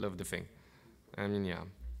address of the thing. I mean, yeah,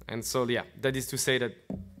 and so yeah, that is to say that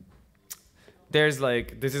there's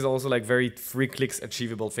like, this is also like very 3 clicks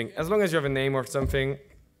achievable thing. As long as you have a name or something,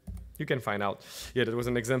 you can find out. Yeah, that was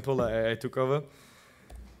an example I took over.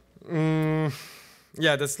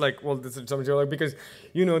 Yeah, that's like, well, that's something like, because,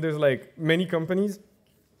 you know, there's like many companies,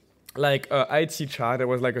 like ITCHA, there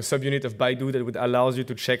was like a subunit of Baidu that would allow you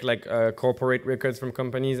to check like corporate records from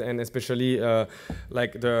companies, and especially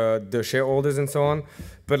like the shareholders and so on.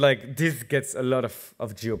 But like this gets a lot of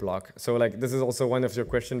geoblock. So like this is also one of your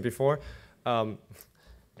questions before.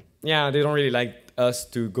 Yeah, they don't really like us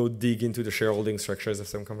to go dig into the shareholding structures of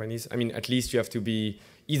some companies. I mean, at least you have to be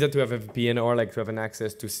either to have a VPN or like to have an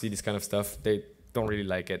access to see this kind of stuff. They don't really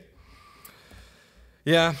like it.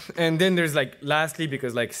 Yeah, and then there's like lastly,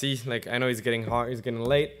 because like like I know it's getting hard, it's getting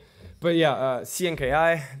late, but yeah,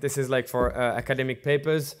 CNKI. This is like for academic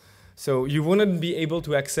papers. So you wouldn't be able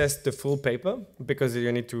to access the full paper because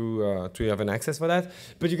you need to have an access for that.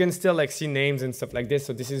 But you can still like see names and stuff like this.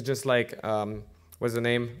 So this is just like. What's the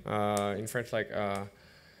name in French? Like,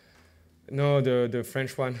 no, the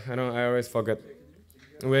French one. I always forget.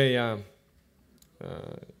 Wait, yeah.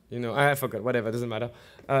 You know, I forgot. Whatever, doesn't matter.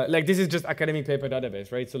 Like this is just academic paper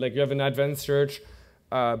database, right? So like you have an advanced search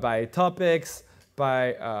by topics,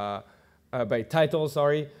 by title,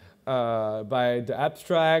 sorry, by the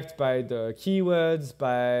abstract, by the keywords,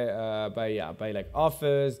 by like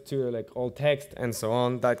authors to like all text and so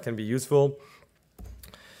on. That can be useful.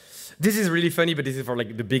 This is really funny, but this is for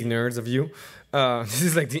like the big nerds of you. This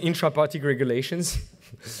is like the intra-party regulations.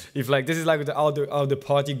 if like this is like how the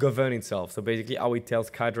party govern itself. So basically how it tells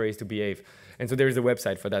cadres to behave. And so there is a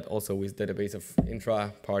website for that also with database of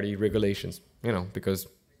intra-party regulations, you know, because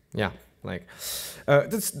yeah, like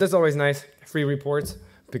that's always nice. Free reports,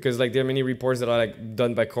 because like there are many reports that are like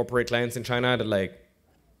done by corporate clients in China that like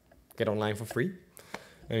get online for free.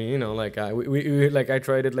 And you know, like like I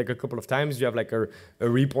tried it like a couple of times. You have like a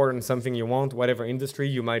report on something you want, whatever industry,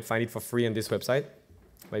 you might find it for free on this website.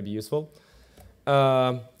 Might be useful.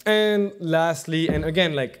 And lastly, and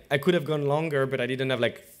again, like I could have gone longer, but I didn't have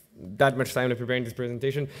like that much time to preparing this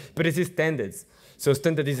presentation. But it is standards, so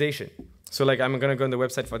standardization. So like I'm gonna go on the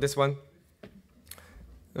website for this one.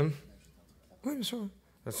 Oui, bien sûr.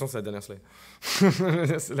 C'est la dernière slide.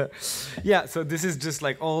 Yeah, so this is just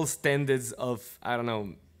like all standards of, I don't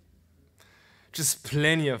know, just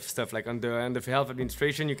plenty of stuff. Like on the health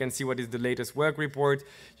administration, you can see what is the latest work report.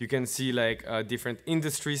 You can see like different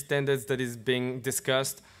industry standards that is being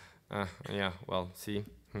discussed. Yeah, well, see,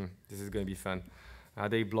 this is going to be fun. Are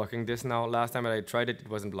they blocking this now? Last time that I tried it, it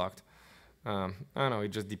wasn't blocked. I don't know, it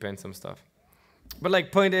just depends on stuff. But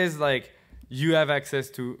like, point is like, you have access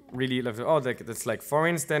to really love that's like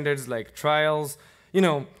foreign standards, like trials. You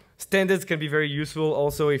know, standards can be very useful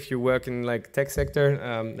also if you work in like tech sector.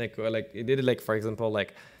 Like it did like, for example,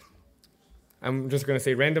 like I'm just gonna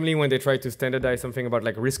say randomly when they try to standardize something about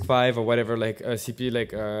like RISC-V or whatever, like CP,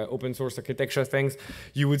 like open source architecture things,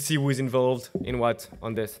 you would see who is involved in what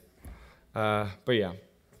on this. But yeah.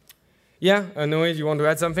 Yeah, Noe, you want to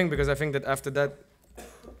add something? Because I think that after that,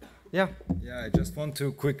 yeah. Yeah, I just want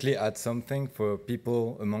to quickly add something for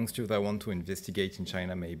people amongst you that want to investigate in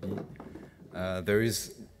China maybe. There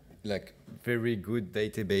is like very good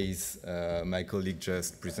database my colleague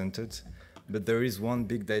just presented, but there is one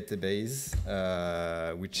big database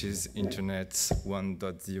which is Internet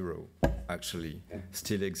 1.0 actually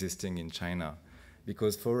still existing in China,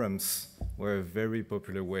 because forums were a very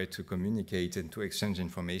popular way to communicate and to exchange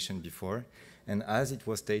information before. And as it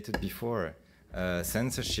was stated before,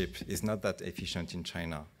 censorship is not that efficient in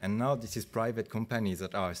China. And now this is private companies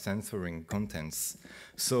that are censoring contents.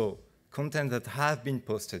 So content that have been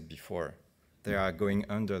posted before, they are going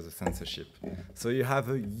under the censorship. So you have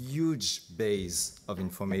a huge base of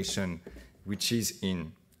information which is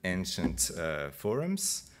in ancient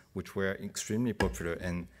forums, which were extremely popular.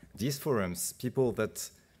 And these forums, people that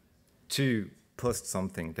to post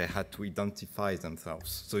something, they had to identify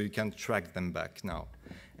themselves. So you can track them back now.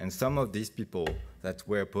 And some of these people that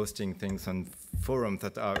were posting things on forums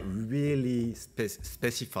that are really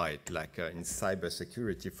specified, like in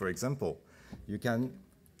cybersecurity, for example, you can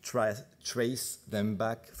trace them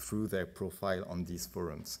back through their profile on these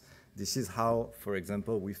forums. This is how, for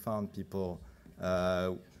example, we found people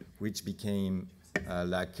which became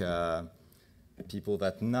people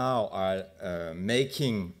that now are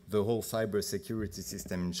making the whole cybersecurity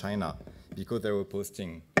system in China, because they were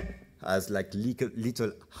posting as like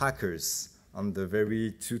little hackers on the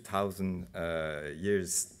very 2000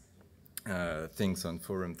 years things on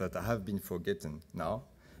forums that have been forgotten now,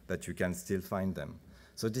 but you can still find them.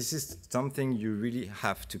 So this is something you really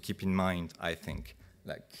have to keep in mind, I think,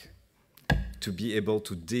 like to be able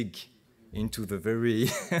to dig into the very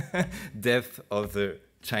depth of the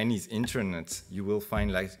Chinese internet. You will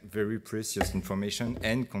find like very precious information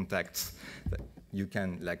and contacts. You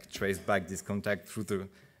can like trace back this contact through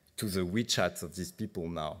to the WeChat of these people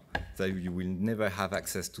now, that you will never have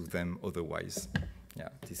access to them otherwise. Yeah,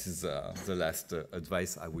 this is the last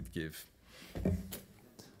advice I would give.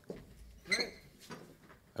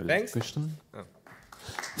 Thanks. Question? Oh.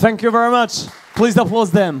 Thank you very much. Please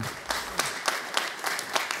applause them.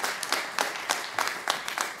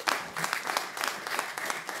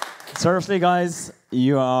 Seriously, guys,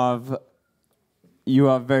 you are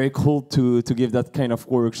very cool to give that kind of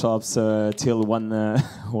workshops till 1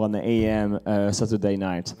 a.m. Saturday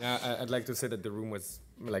night. Yeah, I'd like to say that the room was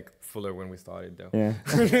like fuller when we started, though. Yeah,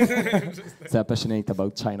 they're passionate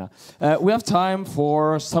about China. We have time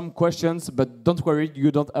for some questions, but don't worry, you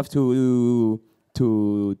don't have to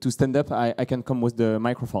stand up. I can come with the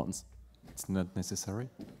microphones. It's not necessary.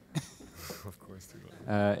 Of course.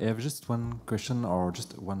 I have just one question, or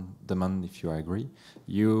just one demand, if you agree.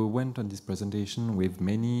 You went on this presentation with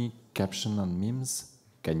many captions and memes.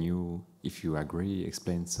 Can you, if you agree,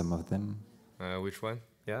 explain some of them? Which one?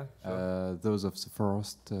 Yeah? Sure. Those of the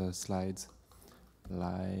first slides,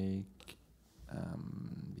 like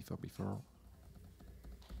before.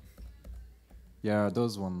 Yeah,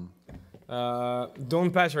 those one.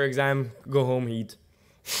 Don't pass your exam, go home, eat.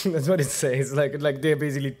 That's what it says. Like they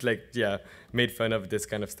basically made fun of this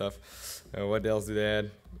kind of stuff. What else do they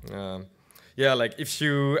add? Yeah, like if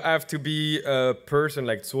you have to be a person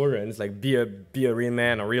like Zorens, like be a real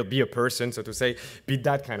man or be a person, so to say, be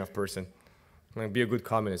that kind of person. Like be a good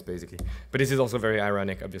communist, basically. But this is also very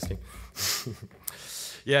ironic, obviously.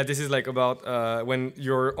 Yeah, this is like about when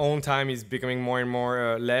your own time is becoming more and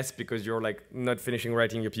more less because you're like not finishing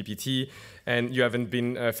writing your PPT and you haven't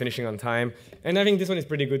been finishing on time. And I think this one is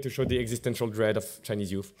pretty good to show the existential dread of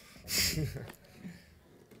Chinese youth.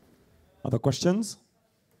 Other questions?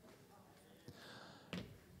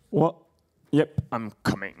 Well, yep, I'm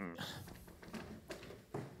coming.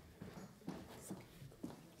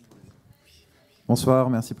 Bonsoir,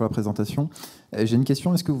 merci pour la présentation. J'ai une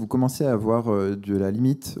question, est-ce que vous commencez à avoir de la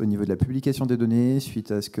limite au niveau de la publication des données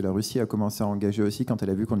suite à ce que la Russie a commencé à engager aussi quand elle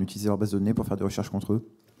a vu qu'on utilisait leur base de données pour faire des recherches contre eux?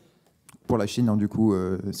 Pour la Chine, hein, du coup,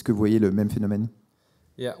 est-ce que vous voyez le même phénomène?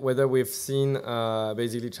 Yeah, whether we've seen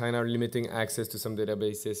basically China limiting access to some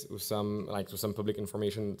databases or to some public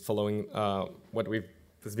information following what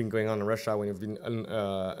has been going on in Russia when we've been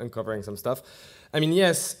uncovering some stuff. I mean,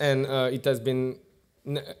 yes, and it has been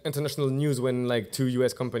international news when like 2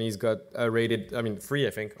 US companies got raided, I mean 3 I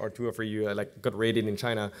think, or 2 or 3 got raided in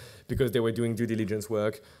China because they were doing due diligence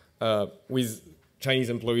work with Chinese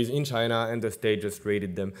employees in China and the state just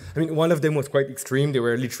raided them. I mean, one of them was quite extreme. They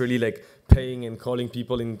were literally like paying and calling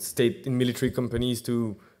people in military companies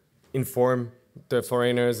to inform the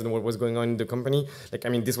foreigners and what was going on in the company. Like, I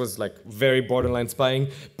mean, this was like very borderline spying,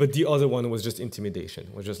 but the other one was just intimidation.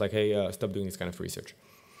 It was just like, hey, stop doing this kind of research.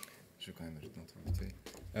 Je vais quand même ajouter un truc vite fait.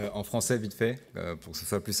 En français, vite fait, pour que ce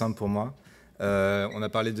soit plus simple pour moi. On a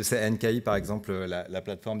parlé de NKI, par exemple, la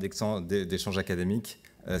plateforme d'échange académique.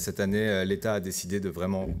 Cette année, l'État a décidé de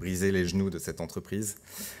vraiment briser les genoux de cette entreprise.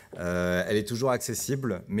 Elle est toujours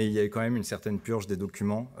accessible, mais il y a quand même une certaine purge des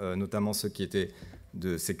documents, notamment ceux qui étaient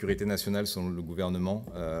de sécurité nationale selon le gouvernement.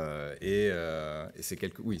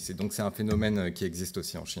 Donc c'est un phénomène qui existe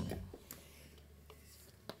aussi en Chine.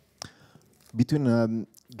 Between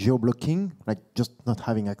geo-blocking, like just not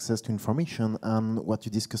having access to information, and what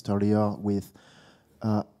you discussed earlier with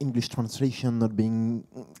English translation not being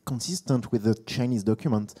consistent with the Chinese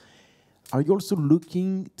document, are you also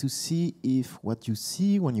looking to see if what you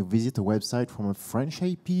see when you visit a website from a French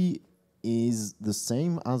IP is the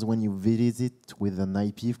same as when you visit with an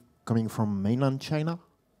IP coming from mainland China?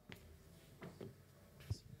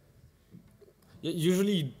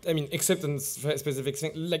 Usually, I mean, except on specific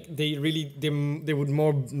things, like they would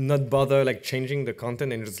more not bother like changing the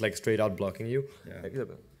content and just like straight out blocking you. Yeah,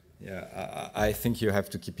 yeah. I think you have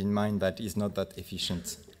to keep in mind that it's not that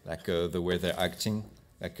efficient, like the way they're acting.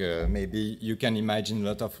 Like maybe you can imagine a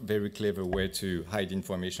lot of very clever way to hide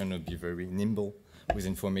information or be very nimble with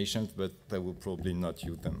information, but they will probably not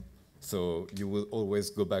use them. So you will always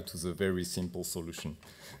go back to the very simple solution.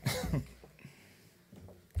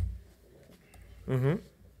 Mm-hmm.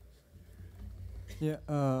 Yeah,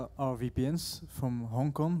 our VPNs from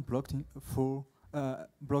Hong Kong blocked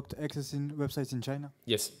accessing websites in China.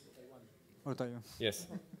 Yes. Or Taiwan. Yes.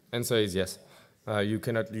 Answer is yes. You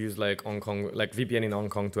cannot use like Hong Kong, like VPN in Hong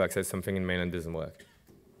Kong to access something in mainland doesn't work.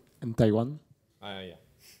 And Taiwan? Yeah.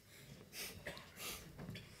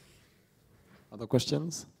 Other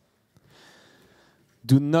questions?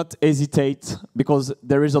 Do not hesitate, because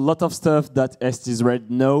there is a lot of stuff that STSRED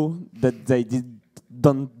know that they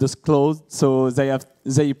don't disclose. So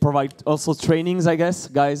they provide also trainings, I guess.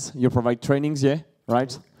 Guys, you provide trainings, yeah?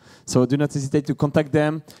 Right? So do not hesitate to contact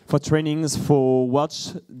them for trainings, for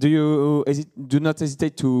watch. Do not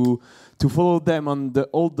hesitate to follow them on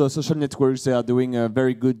all the social networks. They are doing a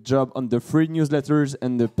very good job on the free newsletters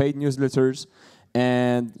and the paid newsletters.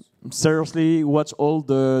 And seriously, watch all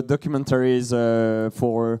the documentaries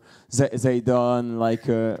they done, like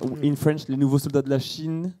in French, Les Nouveaux Soldats de la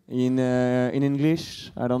Chine, in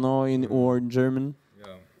English, I don't know, or in German.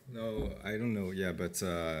 No, I don't know. Yeah, but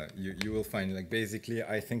you will find, like, basically,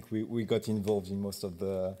 I think we got involved in most of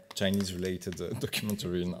the Chinese-related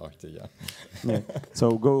documentary in Arte. Yeah.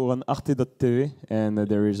 So go on arte.tv, and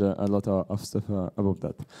there is a lot of stuff about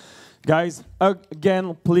that. Guys,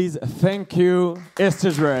 again, please thank you,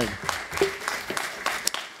 STSRED.